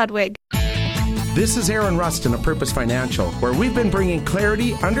Catherine Ludwig. This is Aaron Rustin of Purpose Financial, where we've been bringing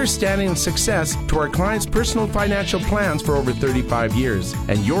clarity, understanding, and success to our clients' personal financial plans for over 35 years.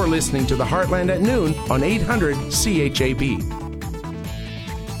 And you're listening to the Heartland at noon on 800 CHAB.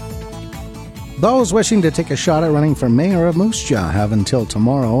 Those wishing to take a shot at running for mayor of Moose Jaw have until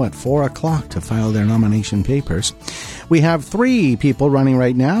tomorrow at 4 o'clock to file their nomination papers. We have 3 people running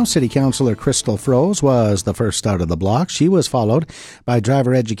right now. City Councillor Crystal Froese was the first out of the block. She was followed by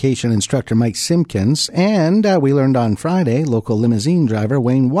driver education instructor Mike Simpkins. And we learned on Friday, local limousine driver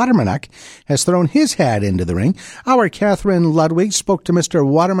Wayne Watermanuck has thrown his hat into the ring. Our Catherine Ludwig spoke to Mr.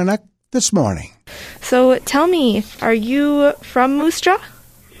 Watermanuck this morning. So tell me, are you from Moose Jaw?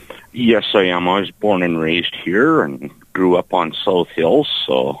 Yes, I am. I was born and raised here and grew up on South Hill,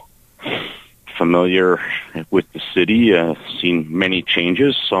 so familiar with the city. Seen many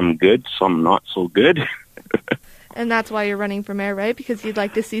changes, some good, some not so good. And that's why you're running for mayor, right? Because you'd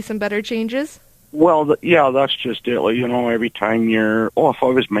like to see some better changes? Well, yeah, that's just it. Like, every time if I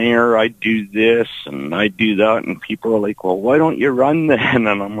was mayor, I'd do this and I'd do that, and people are like, well, why don't you run then?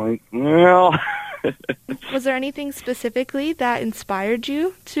 And I'm like, well... Was there anything specifically that inspired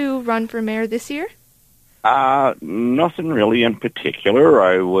you to run for mayor this year? Nothing really in particular.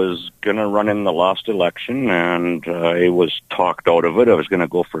 I was going to run in the last election, and I was talked out of it. I was going to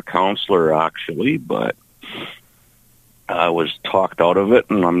go for councillor, actually, but I was talked out of it,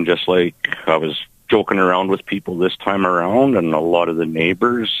 and I'm just like, I was joking around with people this time around, and a lot of the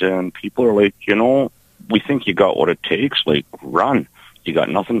neighbors, and people are like, we think you got what it takes. Like, run. You got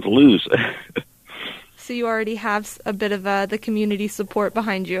nothing to lose. So you already have a bit of the community support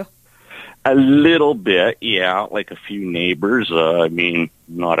behind you? A little bit, yeah, like a few neighbors.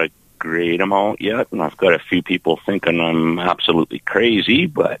 Not a great amount yet, and I've got a few people thinking I'm absolutely crazy,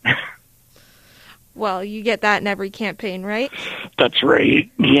 but... Well, you get that in every campaign, right? That's right.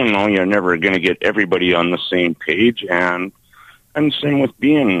 You're never going to get everybody on the same page, and same with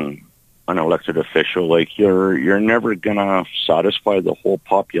being an elected official. Like, you're never going to satisfy the whole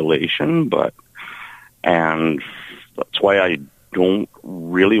population, and that's why I don't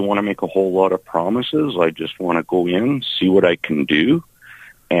really want to make a whole lot of promises. I just want to go in, see what I can do.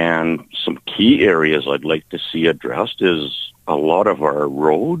 And some key areas I'd like to see addressed is a lot of our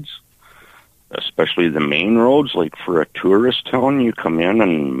roads, especially the main roads. Like for a tourist town, you come in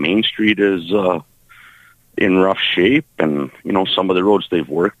and Main Street is in rough shape. And, some of the roads they've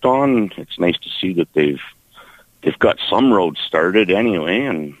worked on, it's nice to see that they've got some roads started anyway,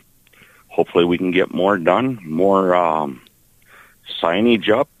 and hopefully we can get more done, more signage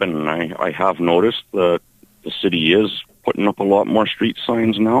up, and I have noticed that the city is putting up a lot more street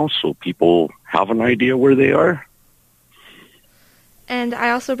signs now, so people have an idea where they are. And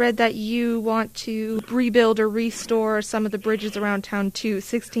I also read that you want to rebuild or restore some of the bridges around town too,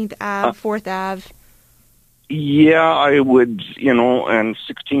 16th Ave, 4th Ave. Yeah, I would, and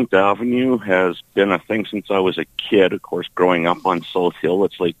 16th Avenue has been a thing since I was a kid. Of course, growing up on South Hill,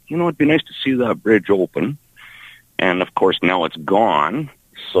 it's like, it'd be nice to see that bridge open. And, of course, now it's gone.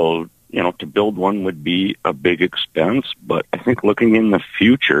 So, to build one would be a big expense. But I think looking in the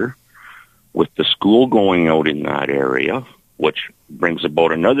future, with the school going out in that area, which brings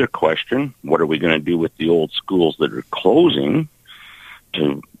about another question, what are we going to do with the old schools that are closing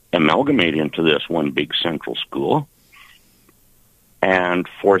to amalgamate into this one big central school? And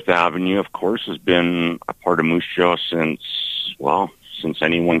 4th Avenue, of course, has been a part of Moose Jaw since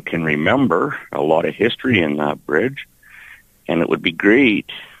anyone can remember. A lot of history in that bridge, and it would be great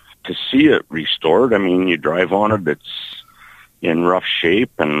to see it restored. You drive on it, it's in rough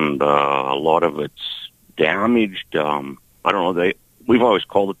shape, and a lot of it's damaged. I don't know, we've always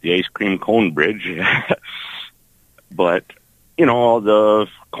called it the ice cream cone bridge, but all the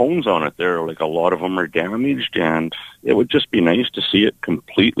cones on it there, like a lot of them are damaged, and it would just be nice to see it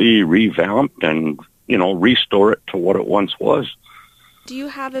completely revamped and, restore it to what it once was. Do you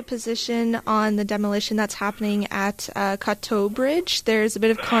have a position on the demolition that's happening at Coteau Bridge? There's a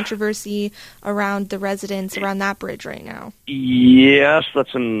bit of controversy around the residents around that bridge right now. Yes,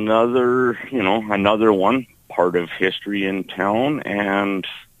 that's another one, part of history in town, and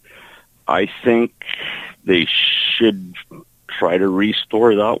I think they should try to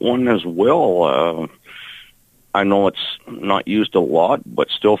restore that one as well. I know it's not used a lot, but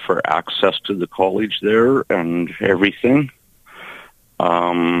still for access to the college there and everything.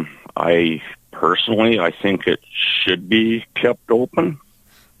 I think it should be kept open.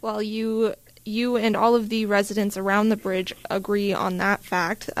 Well, you and all of the residents around the bridge agree on that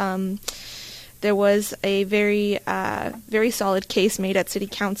fact. There was a very solid case made at City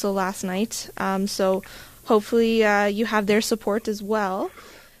Council last night, so hopefully you have their support as well.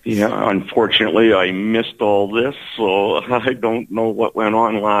 Yeah, unfortunately, I missed all this, so I don't know what went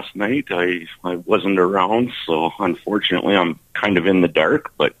on last night. I wasn't around, so unfortunately, I'm kind of in the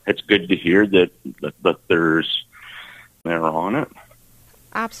dark, but it's good to hear that they're on it.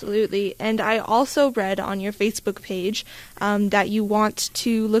 Absolutely. And I also read on your Facebook page that you want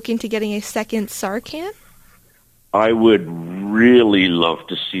to look into getting a second SAR camp. I would really love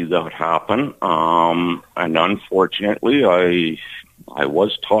to see that happen. And unfortunately, I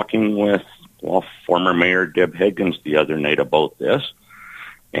was talking with former Mayor Deb Higgins the other night about this,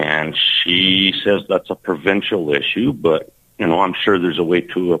 and she says that's a provincial issue, but I'm sure there's a way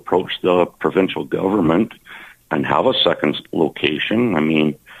to approach the provincial government and have a second location. I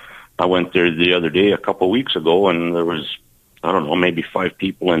mean, I went there the other day, a couple of weeks ago, and there was, maybe 5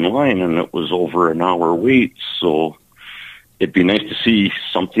 people in line, and it was over an hour wait. So it'd be nice to see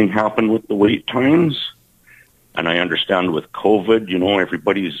something happen with the wait times. And I understand with COVID,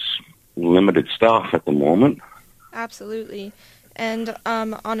 everybody's limited staff at the moment. Absolutely. And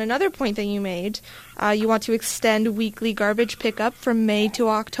on another point that you made, you want to extend weekly garbage pickup from May to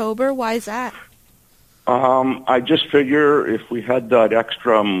October. Why is that? I just figure if we had that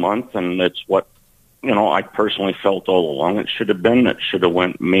extra month, and it's what, I personally felt all along it should have been. It should have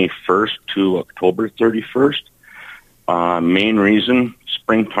went May 1st to October 31st. Main reason,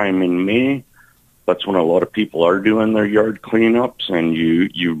 springtime in May. That's when a lot of people are doing their yard cleanups, and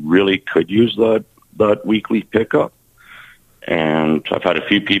you really could use that weekly pickup. And I've had a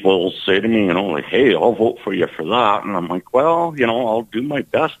few people say to me, like, hey, I'll vote for you for that. And I'm like, well, I'll do my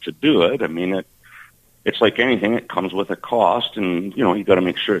best to do it. I mean, it's like anything. It comes with a cost, and, you got to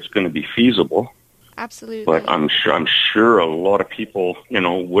make sure it's going to be feasible. Absolutely. But I'm sure a lot of people,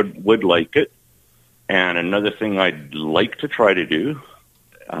 would like it. And another thing I'd like to try to do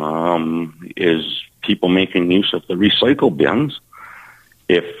is people making use of the recycle bins.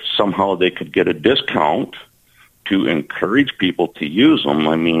 If somehow they could get a discount to encourage people to use them.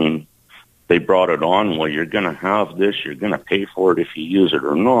 I mean, they brought it on, well, you're going to have this, you're going to pay for it if you use it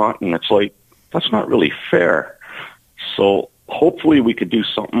or not. And it's like, that's not really fair. So hopefully we could do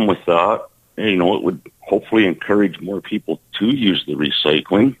something with that. It would hopefully encourage more people to use the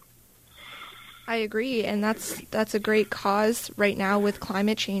recycling. I agree, and that's a great cause right now with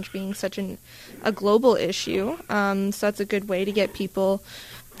climate change being such a global issue. So that's a good way to get people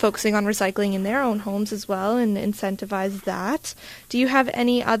focusing on recycling in their own homes as well and incentivize that. Do you have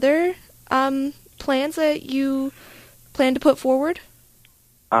any other plans that you plan to put forward?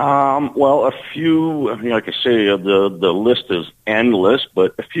 Well, a few, like I say, the list is endless,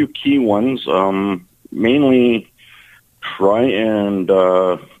 but a few key ones, mainly try and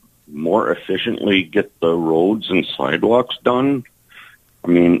more efficiently get the roads and sidewalks done. I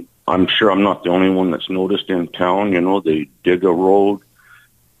mean, I'm sure I'm not the only one that's noticed in town, they dig a road,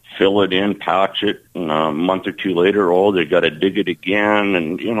 fill it in, patch it, and a month or two later, they got to dig it again.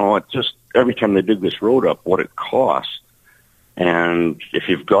 And, it just, every time they dig this road up, what it costs. And if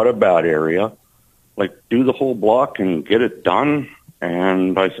you've got a bad area, like, do the whole block and get it done.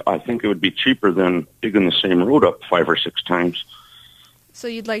 And I think it would be cheaper than digging the same road up 5 or 6 times. So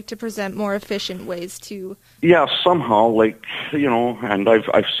you'd like to present more efficient ways to... Yeah, somehow, and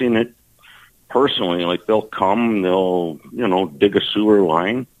I've seen it personally. Like, they'll dig a sewer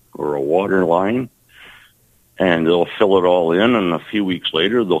line or a water line, and they'll fill it all in, and a few weeks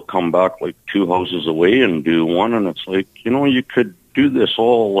later, they'll come back, 2 houses away and do one, and it's like, you could do this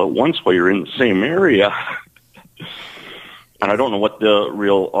all at once while you're in the same area. And I don't know what the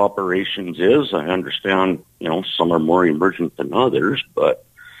real operations is. I understand, some are more emergent than others, but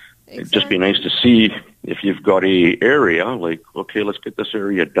it'd just be nice to see if you've got a area, okay, let's get this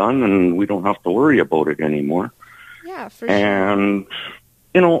area done and we don't have to worry about it anymore. Yeah, for sure. And,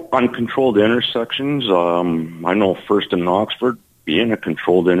 uncontrolled intersections, I know First and Oxford being a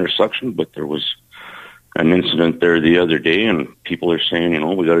controlled intersection, but there was an incident there the other day, and people are saying,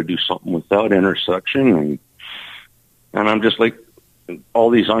 we got to do something with that intersection. And I'm just like, all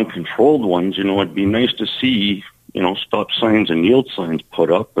these uncontrolled ones, it'd be nice to see, stop signs and yield signs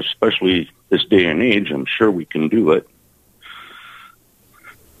put up, especially this day and age. I'm sure we can do it.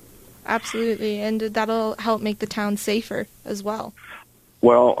 Absolutely, and that'll help make the town safer as well.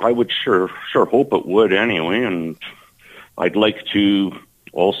 Well, I would sure hope it would anyway, and I'd like to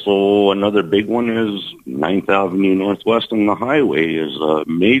also, another big one is 9th Avenue Northwest on the highway is a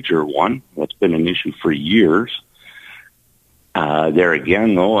major one. That's been an issue for years. There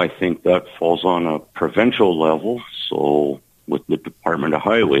again, though, I think that falls on a provincial level, so with the Department of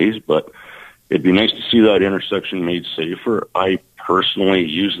Highways, but it'd be nice to see that intersection made safer. I personally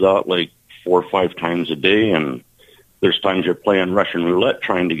use that like 4 or 5 times a day, and there's times you're playing Russian roulette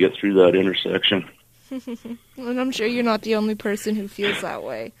trying to get through that intersection. And I'm sure you're not the only person who feels that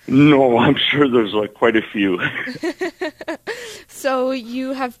way. No, I'm sure there's quite a few. So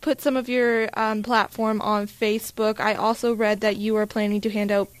you have put some of your platform on Facebook. I also read that you are planning to hand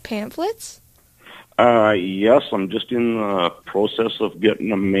out pamphlets. Yes, I'm just in the process of getting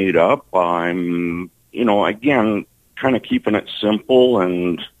them made up. I'm, again, kind of keeping it simple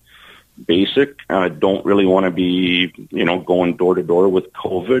and basic. I don't really want to be, going door to door with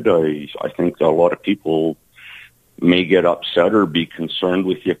COVID. I think a lot of people may get upset or be concerned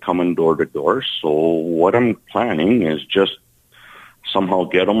with you coming door to door. So what I'm planning is just somehow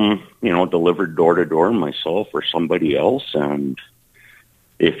get them, delivered door to door myself or somebody else. And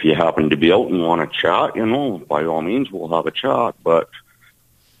if you happen to be out and want to chat, by all means, we'll have a chat. But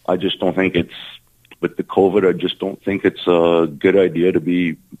I just don't think with the COVID, I just don't think it's a good idea to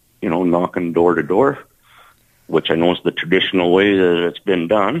be, knocking door to door, which I know is the traditional way that it's been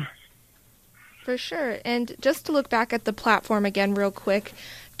done. For sure. And just to look back at the platform again real quick,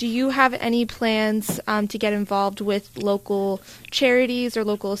 do you have any plans to get involved with local charities or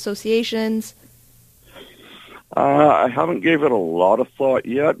local associations? I haven't gave it a lot of thought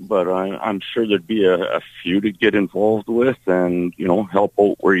yet, but I'm sure there'd be a few to get involved with and, help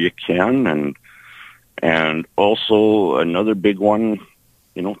out where you can. And also another big one,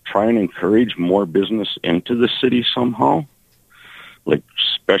 try and encourage more business into the city somehow, like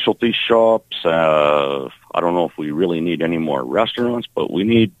specialty shops. I don't know if we really need any more restaurants, but we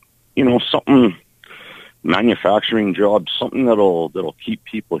need, something, manufacturing jobs, something that'll keep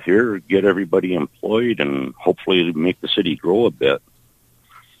people here, get everybody employed, and hopefully make the city grow a bit.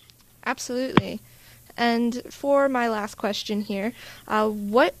 Absolutely. And for my last question here,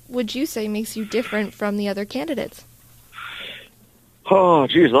 what would you say makes you different from the other candidates? Oh,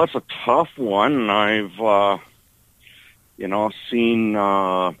 geez, that's a tough one. I've, seen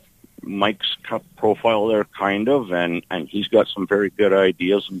Mike's profile there, kind of, and he's got some very good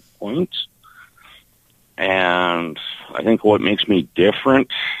ideas and points. And I think what makes me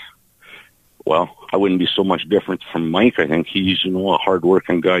different, well, I wouldn't be so much different from Mike. I think he's, a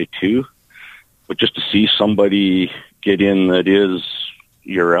hard-working guy, too. But just to see somebody get in that is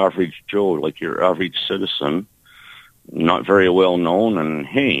your average Joe, like your average citizen, not very well known, and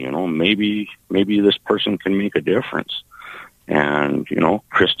hey, maybe this person can make a difference. And,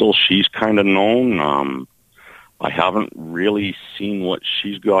 Crystal, she's kind of known. I haven't really seen what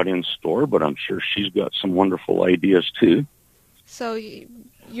she's got in store, but I'm sure she's got some wonderful ideas too. So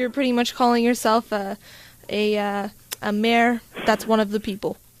you're pretty much calling yourself a mayor that's one of the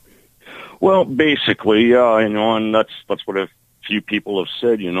people. Well, basically, yeah, and that's what a few people have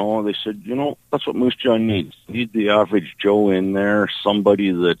said, they said, that's what Moose Jaw needs. Need the average Joe in there,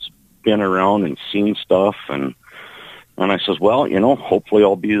 somebody that's been around and seen stuff. And I says, well, hopefully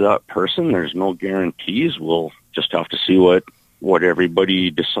I'll be that person. There's no guarantees. We'll just have to see what everybody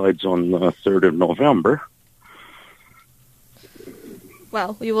decides on the 3rd of November.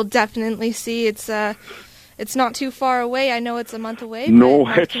 Well, we will definitely see. It's not too far away. I know it's a month away, but no,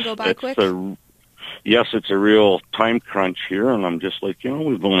 it can go by quick. Yes, it's a real time crunch here, and I'm just like,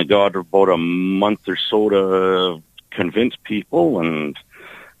 we've only got about a month or so to convince people, and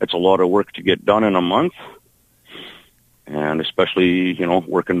it's a lot of work to get done in a month. And especially,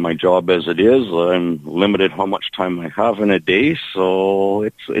 working my job as it is, I'm limited how much time I have in a day, so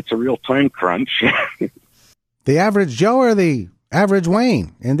it's a real time crunch. The average Joe or the average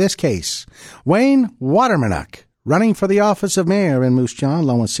Wayne, in this case? Wayne Watermanuk, running for the office of mayor in Moose Jaw,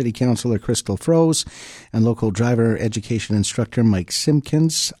 along with City Councillor Crystal Froese and local driver education instructor Mike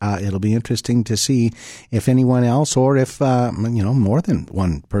Simpkins. It'll be interesting to see if anyone else, or if, more than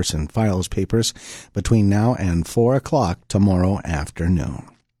one person files papers between now and 4 o'clock tomorrow afternoon.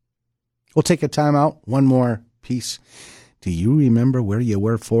 We'll take a time out. One more piece. Do you remember where you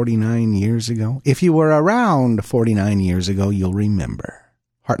were 49 years ago? If you were around 49 years ago, you'll remember.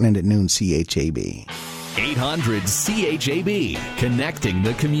 Heartland at noon, CHAB. 800 CHAB, connecting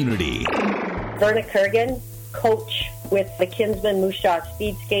the community. Verna Kurgan, coach with the Kinsman Moose Jaw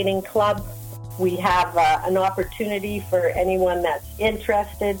Speed Skating Club. We have an opportunity for anyone that's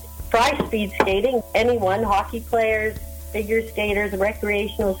interested. Try speed skating. Anyone, hockey players, figure skaters,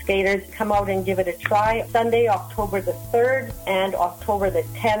 recreational skaters, come out and give it a try. Sunday, October the 3rd and October the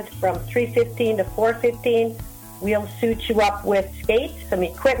 10th from 3:15 to 4:15. We'll suit you up with skates, some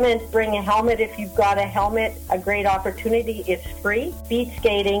equipment. Bring a helmet if you've got a helmet. A great opportunity. It's free.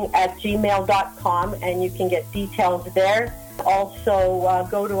 Speedskating@gmail.com, and you can get details there. Also,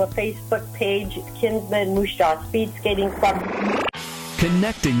 go to a Facebook page, Kinsman Moose Jaw Speed Skating Club.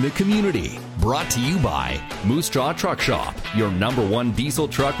 Connecting the community. Brought to you by Moose Jaw Truck Shop, your #1 diesel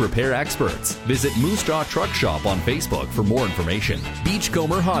truck repair experts. Visit Moose Jaw Truck Shop on Facebook for more information.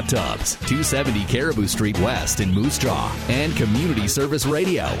 Beachcomber Hot Tubs, 270 Caribou Street West in Moose Jaw. And Community Service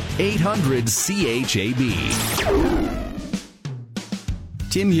Radio, 800 CHAB.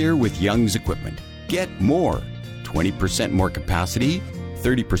 Tim here with Young's Equipment. Get more. 20% more capacity,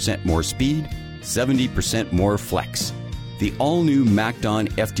 30% more speed, 70% more flex. The all-new MacDon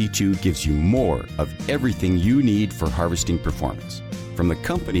FD2 gives you more of everything you need for harvesting performance. From the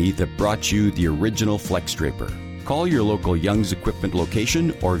company that brought you the original Flex Draper. Call your local Young's Equipment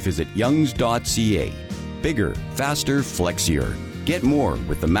location or visit youngs.ca. Bigger, faster, flexier. Get more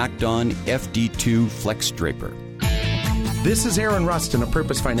with the MacDon FD2 Flex Draper. This is Aaron Rustin of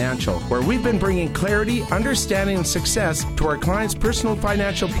Purpose Financial, where we've been bringing clarity, understanding, and success to our clients' personal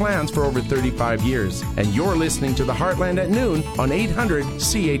financial plans for over 35 years. And you're listening to the Heartland at noon on 800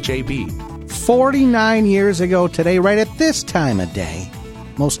 CHAB. 49 years ago today, right at this time of day,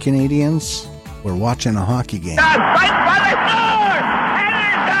 most Canadians were watching a hockey game.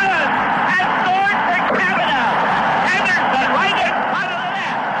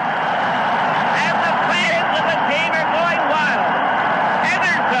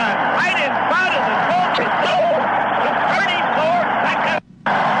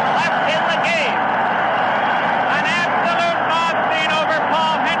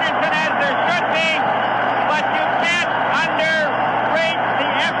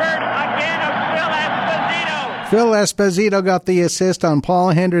 Phil Esposito got the assist on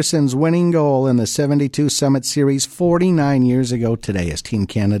Paul Henderson's winning goal in the 72 Summit Series 49 years ago today as Team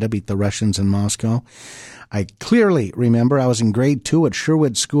Canada beat the Russians in Moscow. I clearly remember I was in grade 2 at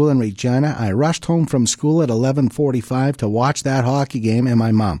Sherwood School in Regina. I rushed home from school at 11:45 to watch that hockey game, and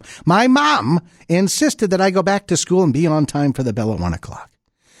my mom insisted that I go back to school and be on time for the bell at 1 o'clock.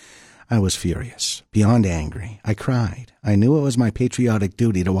 I was furious, beyond angry. I cried. I knew it was my patriotic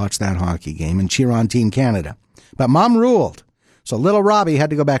duty to watch that hockey game and cheer on Team Canada. But Mom ruled, so little Robbie had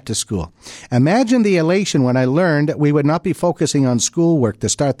to go back to school. Imagine the elation when I learned that we would not be focusing on schoolwork to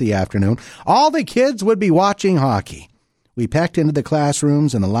start the afternoon. All the kids would be watching hockey. We packed into the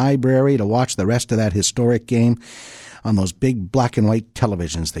classrooms and the library to watch the rest of that historic game on those big black and white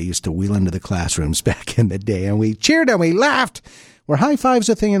televisions they used to wheel into the classrooms back in the day. And we cheered and we laughed. Were high fives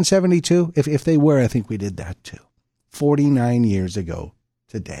a thing in 72? If they were, I think we did that too. 49 years ago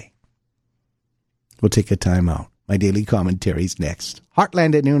today. We'll take a time out. My daily commentary's next.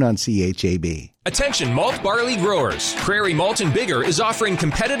 Heartland at noon on CHAB. Attention malt barley growers. Prairie Malt and Bigger is offering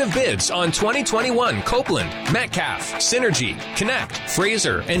competitive bids on 2021 Copeland, Metcalf, Synergy, Connect,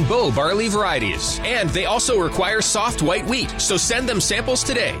 Fraser, and Bow barley varieties. And they also require soft white wheat, so send them samples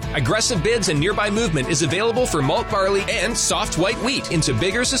today. Aggressive bids and nearby movement is available for malt barley and soft white wheat into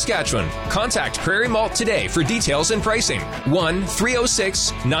Bigger, Saskatchewan. Contact Prairie Malt today for details and pricing.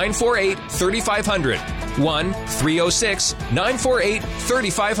 1-306-948-3500.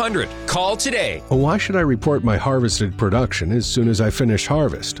 1-306-948-3500. Call today. Why should I report my harvested production as soon as I finish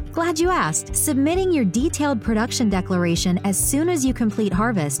harvest? Glad you asked. Submitting your detailed production declaration as soon as you complete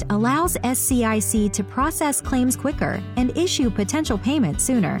harvest allows SCIC to process claims quicker and issue potential payment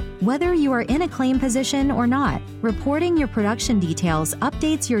sooner. Whether you are in a claim position or not, reporting your production details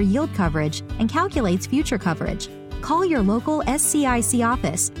updates your yield coverage and calculates future coverage. Call your local SCIC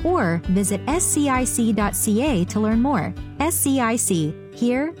office or visit scic.ca to learn more. SCIC,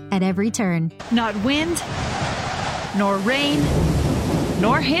 here at every turn. Not wind, nor rain,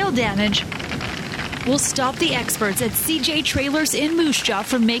 nor hail damage will stop the experts at CJ Trailers in Moose Jaw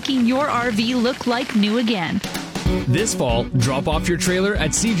from making your RV look like new again. This fall, drop off your trailer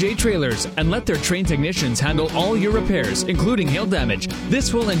at CJ Trailers and let their trained technicians handle all your repairs, including hail damage.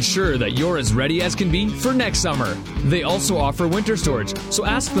 This will ensure that you're as ready as can be for next summer. They also offer winter storage, so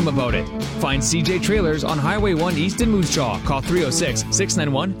ask them about it. Find CJ Trailers on Highway 1 East in Moose Jaw. Call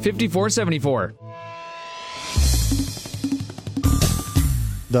 306-691-5474.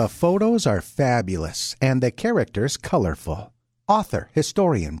 The photos are fabulous and the characters colorful. Author,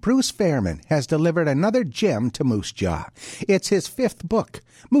 historian Bruce Fairman has delivered another gem to Moose Jaw. It's his 5th book,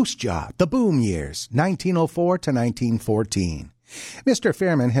 Moose Jaw, The Boom Years, 1904 to 1914. Mr.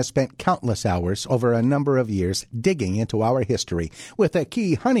 Fairman has spent countless hours over a number of years digging into our history, with a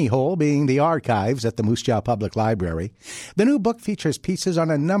key honey hole being the archives at the Moose Jaw Public Library. The new book features pieces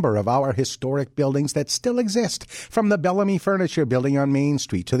on a number of our historic buildings that still exist, from the Bellamy Furniture Building on Main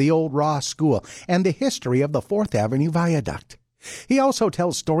Street to the old Ross School and the history of the 4th Avenue Viaduct. He also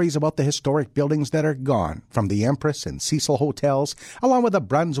tells stories about the historic buildings that are gone, from the Empress and Cecil hotels, along with the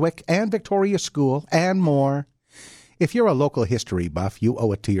Brunswick and Victoria School, and more. If you're a local history buff, you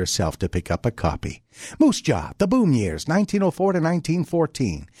owe it to yourself to pick up a copy. Moose Jaw, The Boom Years, 1904 to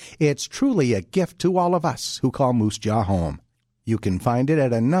 1914. It's truly a gift to all of us who call Moose Jaw home. You can find it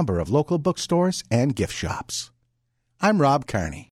at a number of local bookstores and gift shops. I'm Rob Carney.